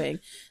was doing.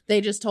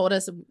 They just told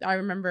us.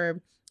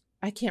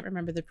 I can't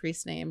remember the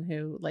priest's name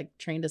who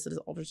trained us as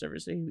altar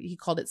servers. So he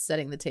called it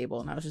setting the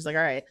table. And I was just like,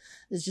 all right,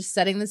 it's just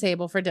setting the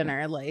table for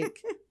dinner.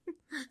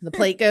 The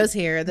plate goes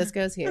here, this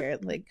goes here.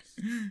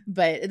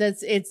 But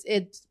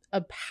it's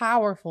a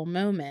powerful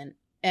moment.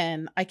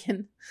 And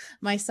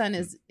my son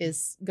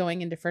is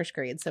going into first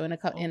grade. So in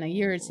a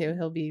year or two,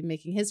 he'll be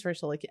making his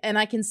first Holy, and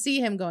I can see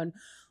him going,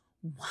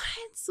 what?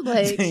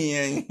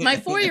 My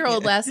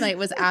 4-year-old last night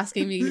was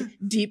asking me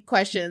deep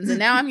questions. And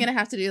now I'm going to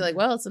have to do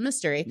well, it's a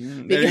mystery.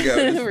 There you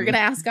go. We're going to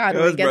ask God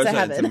when we get to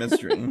heaven. It's a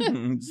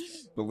mystery.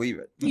 Just believe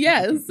it.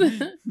 Yes.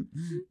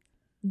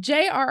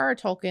 J.R.R.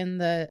 Tolkien,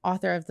 the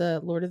author of the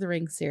Lord of the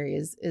Rings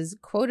series, is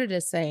quoted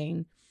as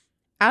saying,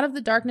 "Out of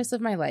the darkness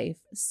of my life,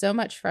 so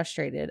much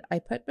frustrated, I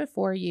put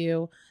before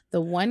you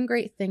the one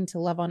great thing to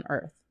love on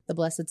earth, the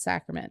Blessed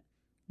Sacrament.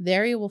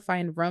 There you will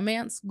find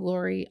romance,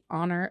 glory,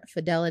 honor,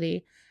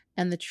 fidelity,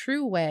 and the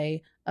true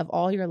way of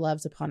all your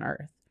loves upon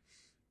earth."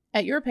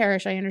 At your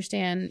parish, I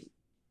understand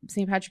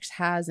St. Patrick's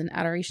has an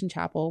adoration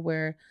chapel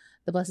where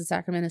the Blessed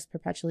Sacrament is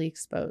perpetually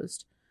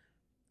exposed.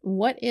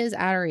 What is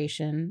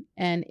adoration,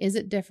 and is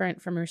it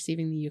different from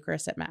receiving the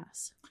Eucharist at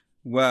Mass?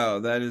 Wow,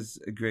 that is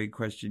a great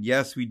question.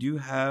 Yes, we do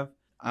have.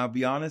 I'll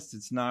be honest,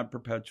 it's not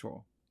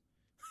perpetual.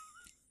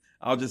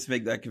 I'll just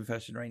make that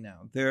confession right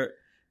now.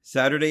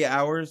 Saturday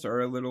hours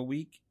are a little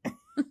weak.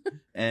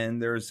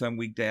 And there are some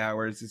weekday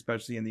hours,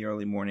 especially in the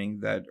early morning,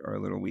 that are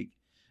a little weak.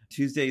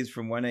 Tuesdays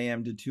from 1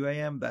 a.m. to 2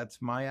 a.m.,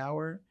 that's my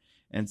hour.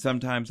 And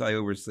sometimes I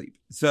oversleep.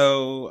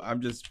 So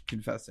I'm just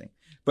confessing.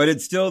 But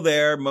it's still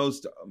there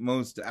most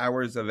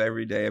hours of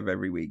every day of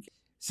every week.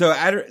 So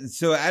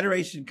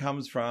adoration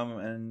comes from,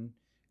 and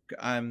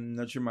I'm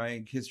not sure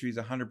my history is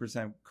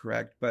 100%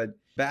 correct, but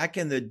back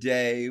in the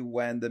day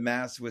when the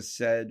Mass was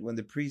said, when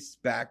the priests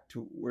back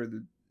to where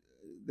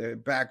their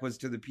back was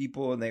to the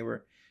people and they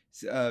were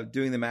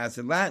doing the Mass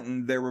in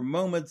Latin, there were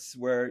moments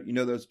where,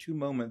 those two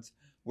moments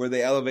where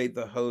they elevate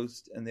the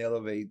host and they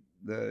elevate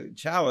the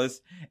chalice,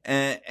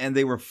 and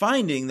they were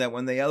finding that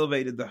when they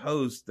elevated the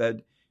host, that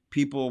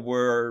people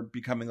were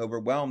becoming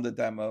overwhelmed at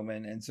that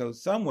moment. And so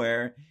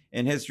somewhere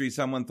in history,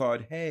 someone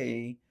thought,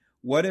 hey,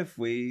 what if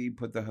we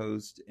put the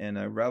host in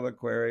a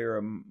reliquary or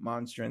a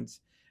monstrance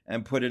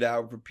and put it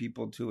out for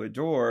people to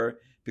adore,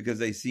 because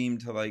they seem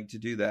to like to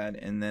do that.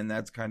 And then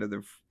that's kind of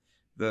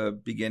the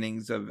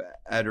beginnings of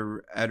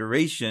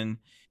adoration.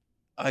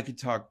 I could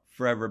talk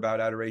forever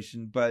about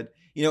adoration, but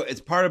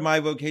it's part of my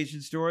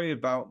vocation story.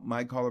 About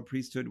my call of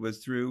priesthood was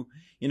through,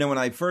 when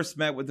I first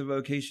met with the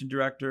vocation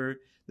director,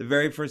 the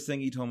very first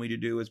thing he told me to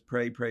do was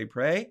pray, pray,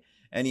 pray.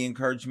 And he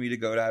encouraged me to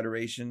go to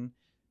adoration.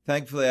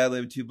 Thankfully, I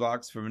live 2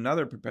 blocks from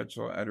another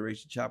perpetual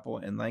adoration chapel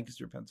in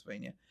Lancaster,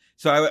 Pennsylvania.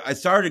 So I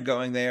started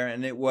going there,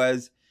 and it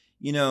was,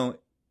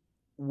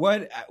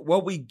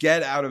 what we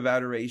get out of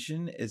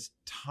adoration is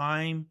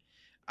time.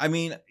 I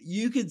mean,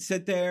 you could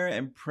sit there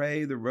and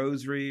pray the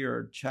rosary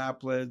or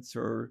chaplets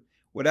or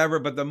whatever,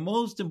 but the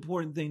most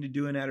important thing to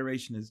do in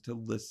adoration is to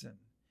listen.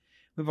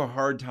 We have a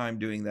hard time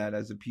doing that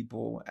as a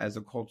people, as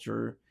a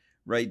culture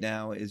right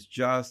now, is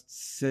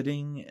just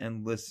sitting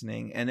and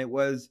listening. And it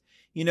was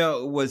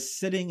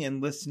sitting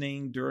and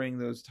listening during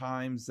those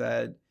times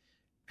that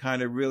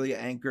kind of really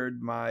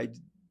anchored my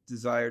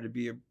desire to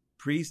be a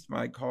priest,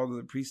 my call to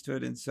the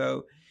priesthood. And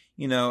so,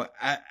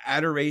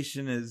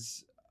 adoration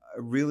is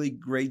a really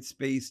great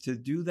space to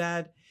do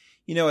that.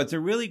 It's a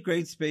really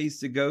great space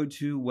to go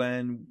to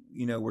when,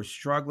 we're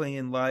struggling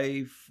in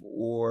life,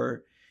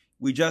 or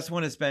we just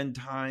want to spend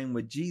time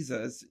with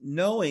Jesus,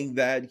 knowing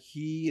that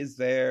he is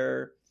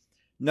there,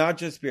 not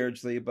just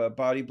spiritually, but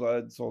body,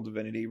 blood, soul,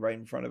 divinity right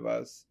in front of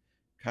us,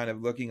 kind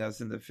of looking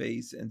us in the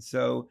face. And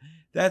so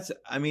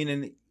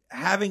and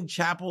having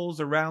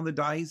chapels around the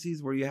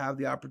diocese where you have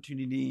the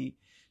opportunity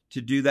to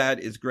do that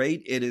is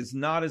great. It is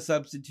not a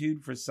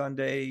substitute for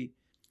Sunday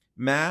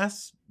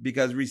Mass,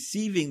 because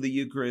receiving the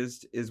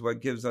Eucharist is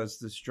what gives us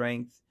the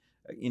strength.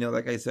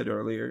 Like I said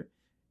earlier,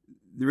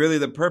 really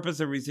the purpose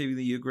of receiving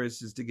the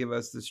Eucharist is to give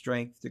us the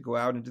strength to go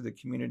out into the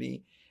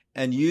community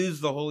and use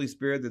the Holy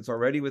Spirit that's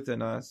already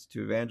within us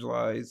to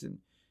evangelize and,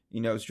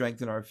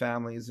 strengthen our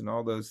families and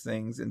all those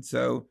things. And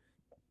so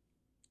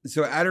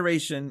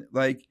adoration,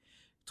 like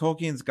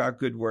Tolkien's got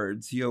good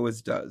words. He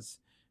always does.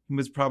 He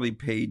was probably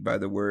paid by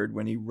the word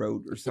when he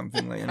wrote or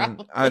something like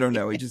that. I don't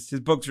know. His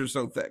books are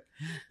so thick,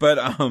 but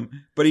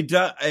he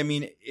does.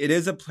 It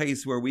is a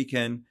place where we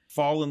can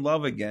fall in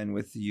love again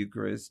with the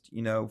Eucharist,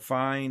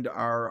 find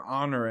our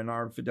honor and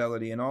our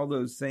fidelity and all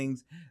those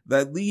things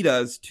that lead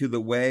us to the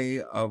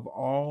way of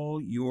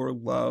all your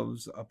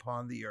loves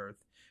upon the earth,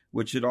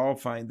 which should all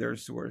find their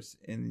source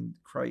in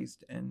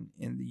Christ and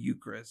in the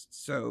Eucharist.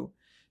 So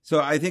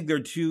I think they're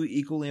two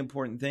equally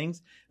important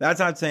things.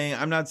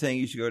 I'm not saying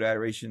you should go to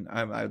adoration.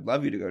 I'd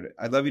love you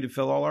to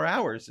fill all our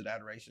hours at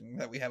adoration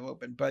that we have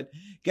open, but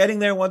getting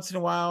there once in a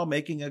while,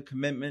 making a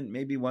commitment,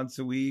 maybe once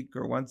a week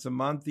or once a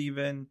month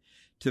even,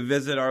 to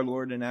visit our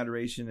Lord in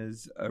adoration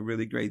is a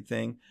really great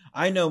thing.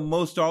 I know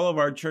most all of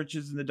our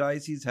churches in the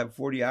diocese have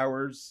 40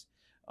 hours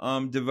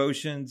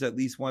devotions at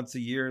least once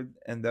a year.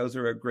 And those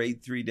are a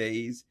great 3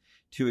 days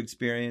to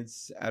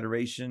experience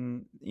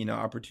adoration,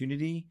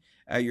 opportunity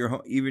at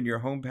even your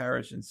home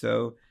parish. And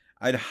so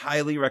I'd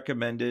highly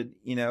recommend it,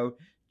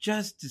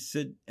 just to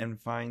sit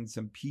and find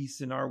some peace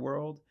in our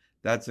world.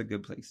 That's a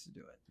good place to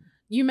do it.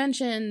 You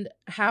mentioned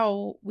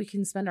how we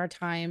can spend our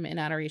time in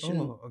adoration.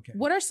 Oh, okay.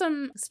 What are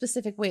some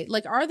specific ways?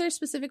 Like, are there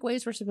specific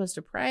ways we're supposed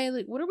to pray?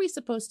 Like, what are we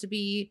supposed to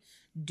be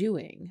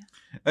doing?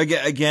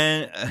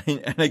 Again,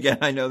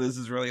 I know this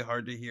is really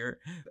hard to hear.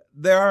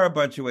 There are a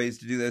bunch of ways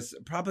to do this.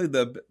 Probably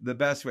the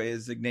best way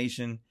is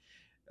Ignatian.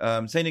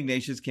 St.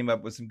 Ignatius came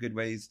up with some good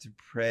ways to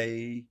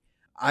pray.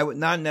 I would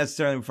not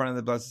necessarily in front of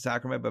the Blessed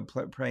Sacrament,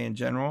 but pray in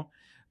general.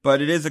 But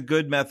it is a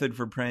good method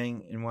for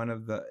praying in front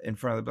of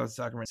the Blessed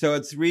Sacrament. So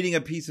it's reading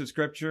a piece of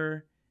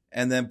scripture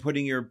and then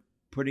putting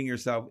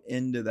yourself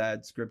into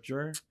that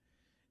scripture.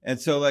 And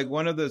so, like,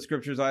 one of the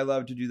scriptures I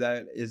love to do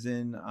that is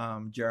in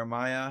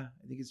Jeremiah.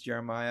 I think it's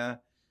Jeremiah,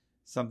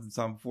 something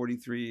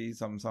 43,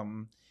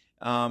 something.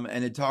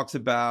 And it talks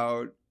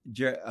about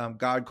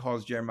God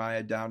calls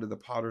Jeremiah down to the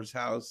potter's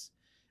house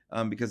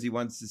because he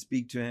wants to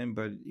speak to him,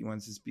 but he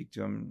wants to speak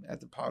to him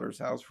at the potter's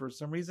house for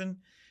some reason.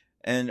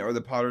 Or the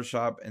potter's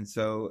shop. And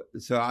so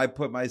I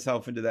put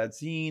myself into that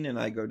scene and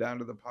I go down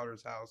to the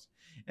potter's house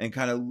and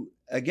kind of,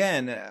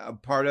 again, a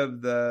part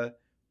of the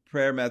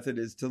prayer method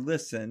is to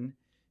listen.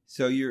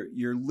 So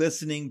you're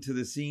listening to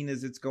the scene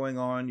as it's going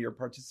on. You're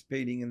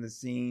participating in the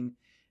scene,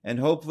 and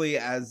hopefully,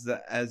 as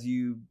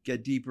you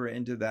get deeper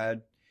into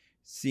that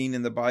scene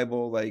in the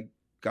Bible, like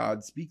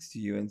God speaks to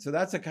you. And so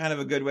that's a kind of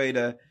a good way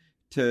to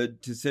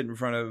sit in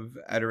front of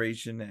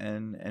adoration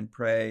and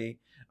pray.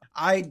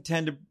 I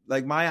tend to,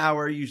 like, my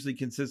hour usually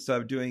consists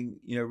of doing,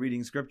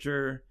 reading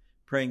scripture,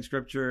 praying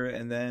scripture,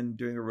 and then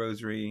doing a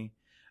rosary.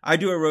 I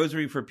do a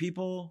rosary for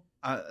people.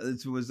 I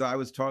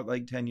was taught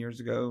like 10 years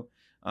ago.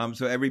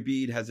 So every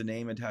bead has a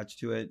name attached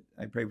to it.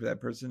 I pray for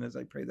that person as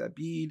I pray that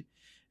bead.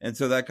 And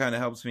so that kind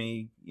of helps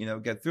me,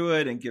 get through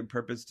it and give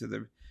purpose to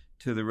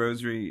the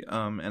rosary.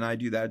 And I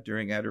do that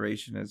during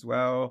adoration as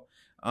well.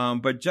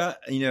 But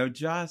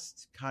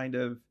just kind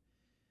of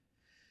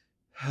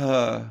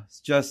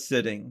just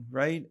sitting,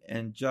 right?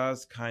 And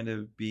just kind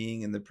of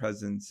being in the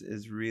presence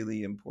is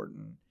really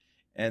important.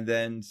 And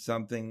then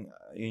something,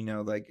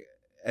 like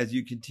as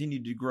you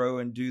continue to grow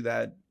and do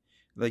that,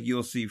 like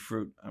you'll see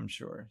fruit, I'm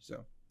sure.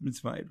 So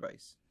it's my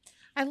advice.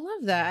 I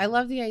love that. I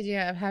love the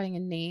idea of having a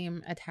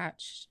name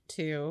attached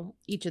to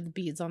each of the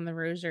beads on the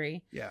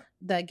rosary. Yeah.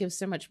 That gives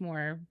so much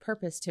more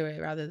purpose to it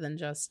rather than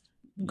just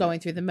going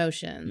through the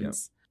motions.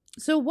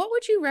 Yeah. So what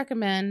would you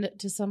recommend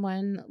to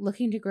someone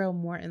looking to grow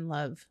more in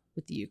love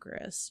with the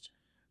Eucharist?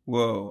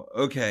 Whoa.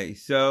 Okay.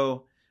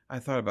 So I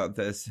thought about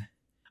this.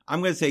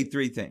 I'm going to say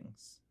 3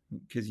 things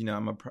because,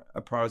 I'm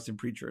a Protestant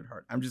preacher at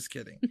heart. I'm just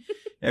kidding.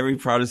 Every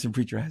Protestant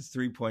preacher has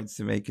 3 points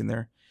to make in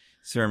their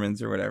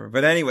sermons or whatever.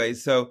 But anyway,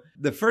 so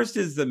the first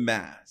is the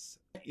Mass.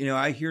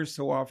 I hear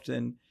so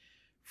often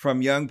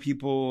from young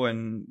people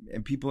and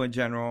people in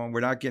general, we're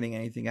not getting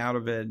anything out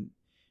of it.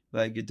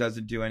 Like, it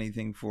doesn't do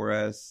anything for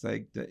us.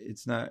 Like,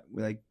 it's not,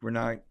 like, we're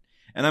not.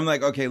 And I'm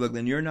like, okay, look,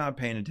 then you're not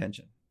paying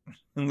attention.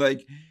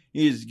 Like,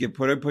 you just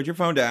put your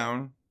phone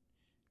down,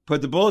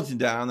 put the bulletin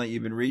down that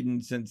you've been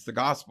reading since the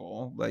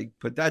gospel, like,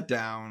 put that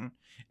down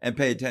and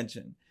pay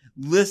attention.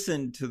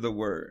 Listen to the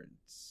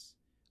words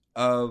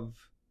of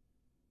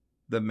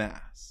the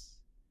Mass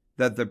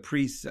that the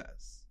priest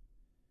says,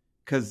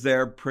 because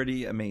they're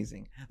pretty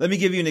amazing. Let me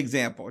give you an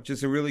example,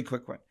 just a really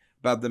quick one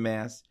about the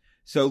Mass.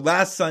 So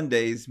last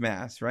Sunday's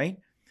Mass, right?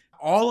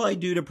 All I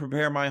do to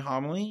prepare my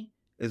homily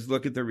is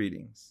look at the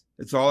readings.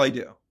 It's all I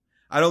do.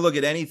 I don't look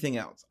at anything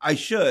else. I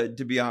should,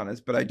 to be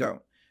honest, but I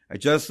don't. I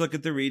just look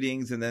at the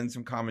readings and then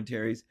some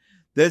commentaries.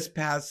 This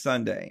past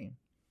Sunday,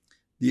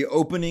 the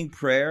opening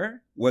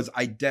prayer was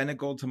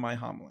identical to my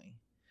homily.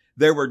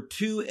 There were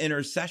 2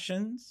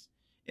 intercessions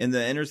in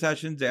the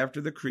intercessions after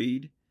the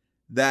creed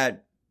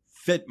that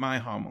fit my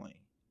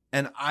homily.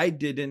 And I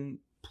didn't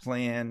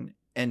plan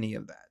any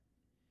of that.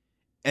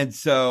 And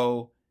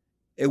so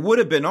it would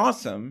have been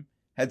awesome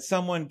had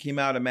someone came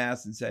out of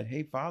Mass and said,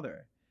 hey,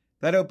 Father,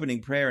 that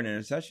opening prayer and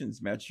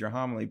intercessions matched your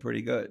homily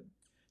pretty good.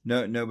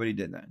 No, nobody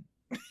did that.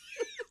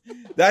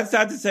 That's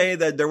not to say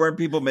that there weren't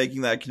people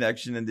making that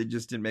connection and they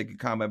just didn't make a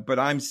comment. But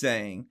I'm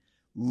saying,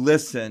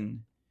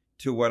 listen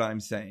to what I'm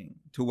saying,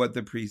 to what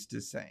the priest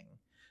is saying.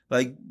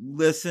 Like,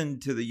 listen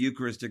to the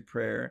Eucharistic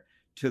prayer,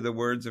 to the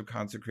words of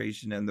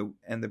consecration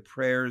and the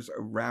prayers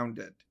around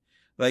it.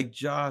 Like,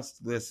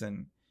 just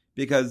listen,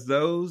 because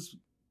those,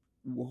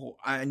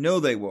 I know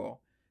they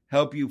will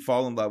help you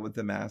fall in love with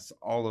the Mass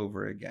all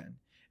over again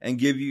and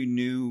give you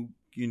new,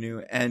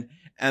 and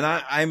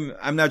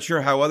I'm not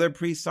sure how other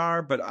priests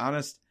are, but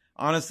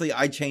honestly,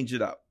 I change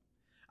it up.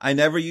 I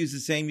never use the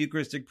same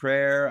Eucharistic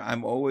prayer.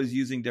 I'm always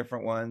using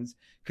different ones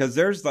because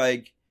there's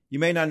like, you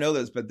may not know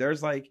this, but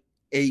there's like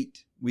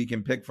 8 we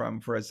can pick from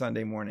for a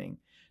Sunday morning.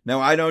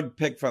 Now, I don't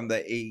pick from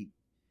the 8,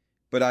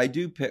 but I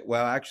do pick,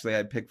 well, actually,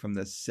 I pick from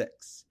the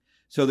 6.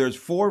 So there's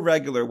 4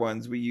 regular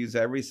ones we use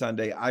every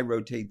Sunday. I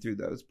rotate through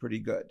those pretty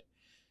good.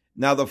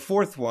 Now, the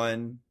 4th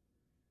one,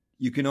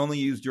 you can only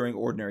use during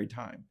ordinary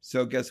time.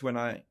 So guess when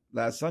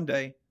last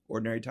Sunday,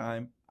 ordinary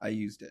time, I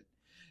used it.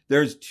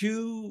 There's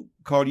 2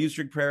 called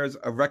Eucharistic prayers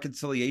of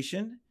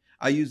reconciliation.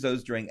 I use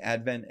those during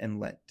Advent and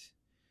Lent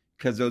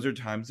because those are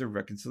times of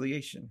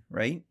reconciliation,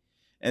 right?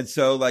 And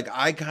so like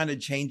I kind of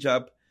change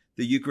up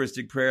the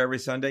Eucharistic prayer every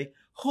Sunday,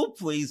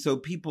 hopefully so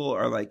people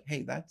are like,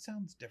 hey, that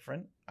sounds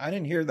different. I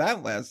didn't hear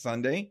that last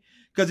Sunday.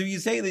 Because if you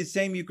say the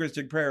same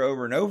Eucharistic prayer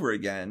over and over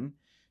again,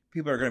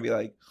 people are going to be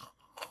like,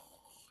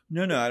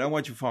 no, I don't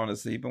want you falling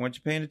asleep. I want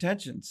you paying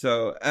attention.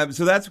 So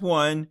that's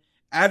one.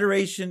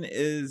 Adoration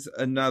is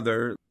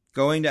another.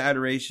 Going to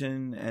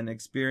adoration and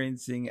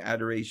experiencing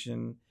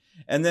adoration.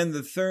 And then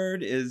the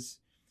third is,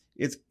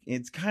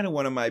 it's kind of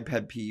one of my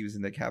pet peeves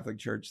in the Catholic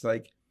Church.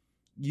 Like,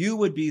 you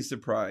would be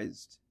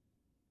surprised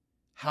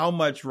how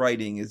much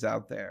writing is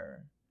out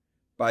there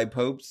by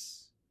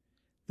popes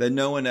that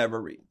no one ever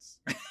reads.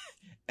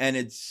 And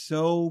it's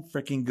so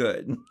freaking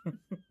good.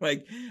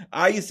 Like,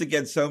 I used to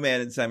get so mad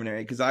in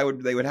seminary because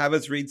they would have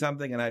us read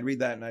something and I'd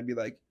read that and I'd be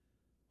like,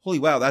 holy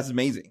wow, that's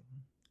amazing.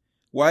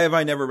 Why have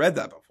I never read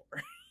that before?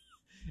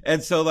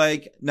 And so,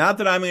 like, not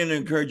that I'm going to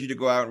encourage you to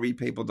go out and read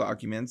papal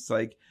documents,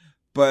 like,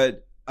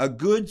 but a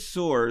good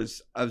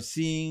source of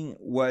seeing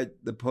what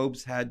the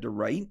popes had to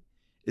write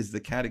is the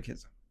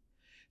Catechism.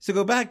 So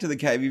go back to the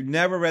If you've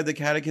never read the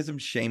Catechism,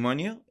 shame on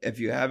you. If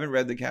you haven't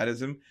read the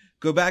Catechism,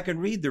 go back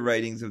and read the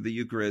writings of the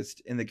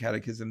Eucharist in the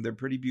Catechism. They're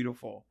pretty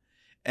beautiful.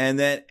 And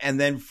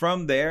then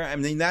from there, I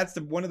mean, that's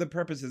one of the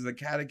purposes of the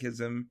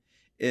Catechism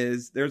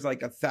is there's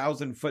like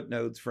 1,000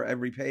 footnotes for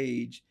every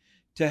page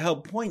to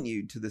help point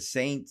you to the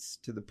saints,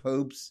 to the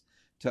popes,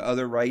 to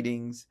other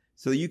writings,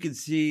 so you can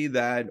see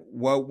that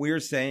what we're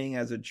saying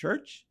as a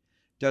church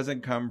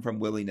doesn't come from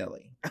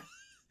willy-nilly.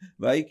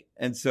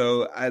 And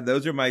so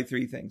those are my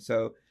 3 things.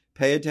 So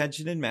pay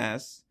attention in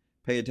Mass,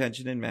 pay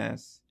attention in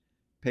Mass,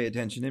 pay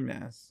attention in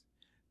Mass,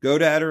 go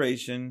to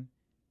adoration,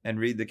 and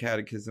read the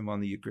Catechism on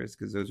the Eucharist,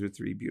 because those are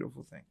 3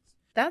 beautiful things.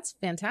 That's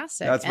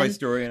fantastic. That's my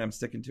story, and I'm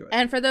sticking to it.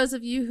 And for those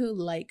of you who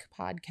like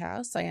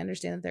podcasts, I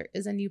understand that there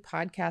is a new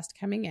podcast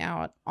coming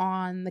out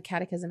on the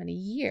Catechism in a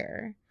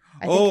year.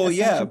 By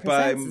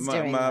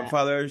my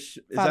Father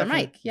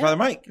Mike. Yeah. Father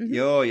Mike. Mm-hmm.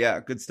 Oh, yeah,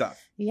 good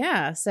stuff.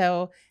 Yeah,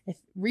 so if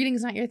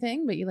reading's not your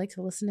thing, but you like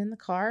to listen in the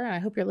car, and I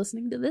hope you're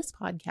listening to this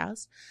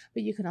podcast,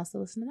 but you can also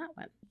listen to that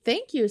one.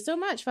 Thank you so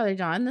much, Father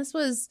John. This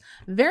was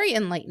very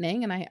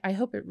enlightening, and I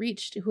hope it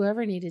reached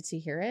whoever needed to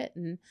hear it,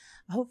 and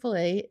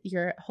hopefully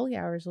your holy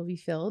hours will be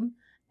filled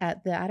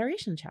at the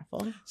Adoration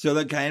Chapel. So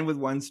can I end with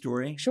one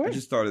story? Sure. I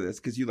just thought of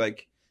this because you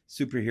like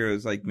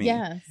superheroes like me.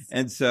 Yes.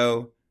 And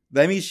so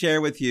let me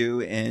share with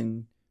you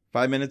in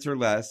 5 minutes or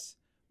less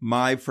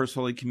my first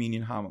Holy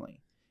Communion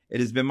homily. It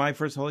has been my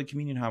first Holy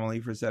Communion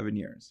homily for 7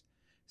 years.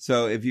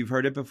 So if you've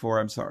heard it before,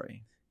 I'm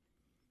sorry.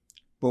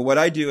 But what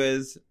I do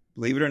is,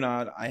 believe it or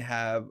not, I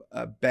have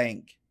a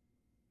bank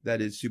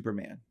that is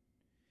Superman.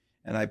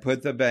 And I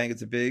put the bank,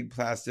 it's a big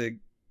plastic,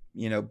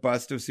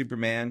 bust of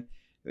Superman.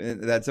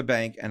 That's a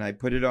bank. And I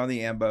put it on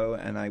the ambo,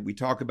 and we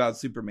talk about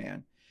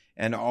Superman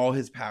and all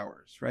his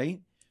powers,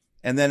 right?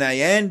 And then I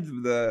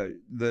end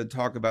the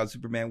talk about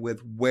Superman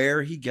with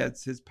where he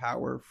gets his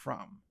power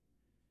from.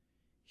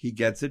 He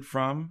gets it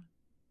from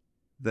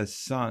the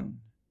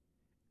sun.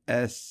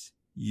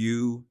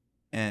 S-U-N.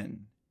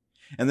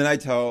 And then I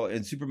tell,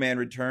 in Superman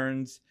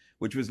Returns,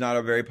 which was not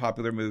a very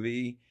popular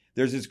movie,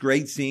 there's this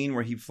great scene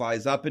where he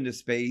flies up into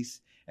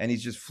space and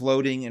he's just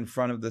floating in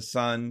front of the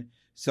sun,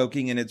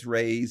 soaking in its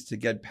rays to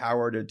get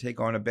power to take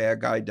on a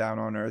bad guy down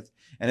on Earth.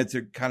 And it's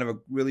a kind of a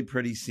really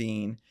pretty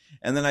scene.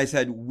 And then I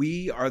said,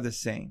 we are the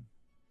same.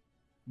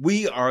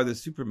 We are the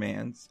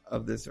Supermans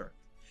of this earth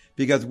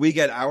because we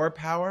get our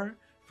power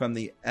from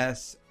the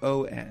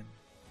S-O-N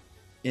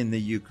in the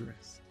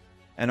Eucharist.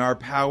 And our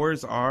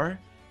powers are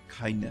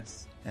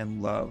kindness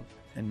and love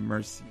and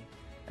mercy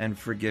and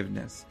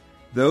forgiveness.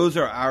 Those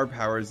are our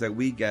powers that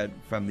we get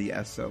from the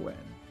S-O-N,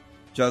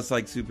 just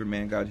like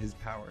Superman got his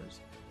powers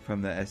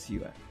from the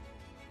S-U-N.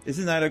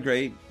 Isn't that a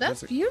great...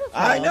 That's beautiful.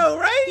 I know,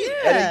 right?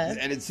 Yeah.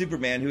 And it's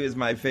Superman, who is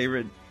my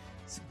favorite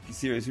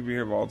serious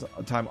superhero of all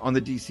time on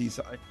the DC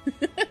side.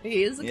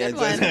 He is a good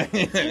one.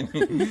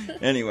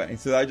 Anyway,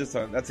 so I just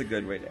thought that's a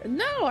good way to end.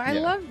 No, I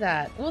love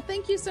that. Well,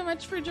 thank you so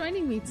much for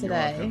joining me today. You're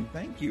welcome.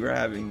 Thank you for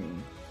having me.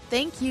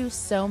 Thank you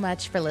so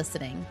much for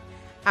listening.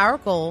 Our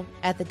goal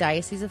at the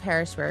Diocese of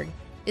Harrisburg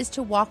is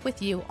to walk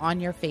with you on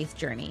your faith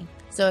journey.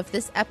 So if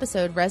this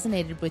episode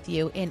resonated with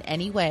you in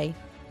any way,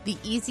 the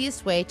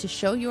easiest way to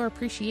show your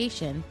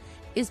appreciation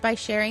is by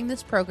sharing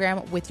this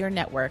program with your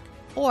network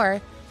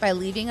or by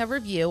leaving a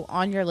review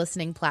on your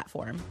listening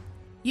platform.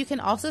 You can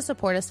also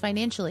support us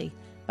financially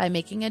by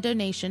making a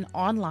donation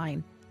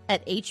online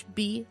at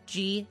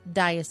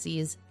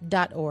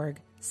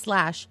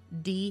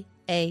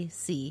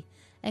hbgdiocese.org/DAC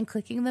and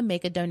clicking the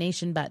Make a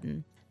Donation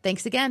button.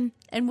 Thanks again,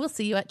 and we'll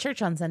see you at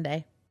church on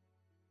Sunday.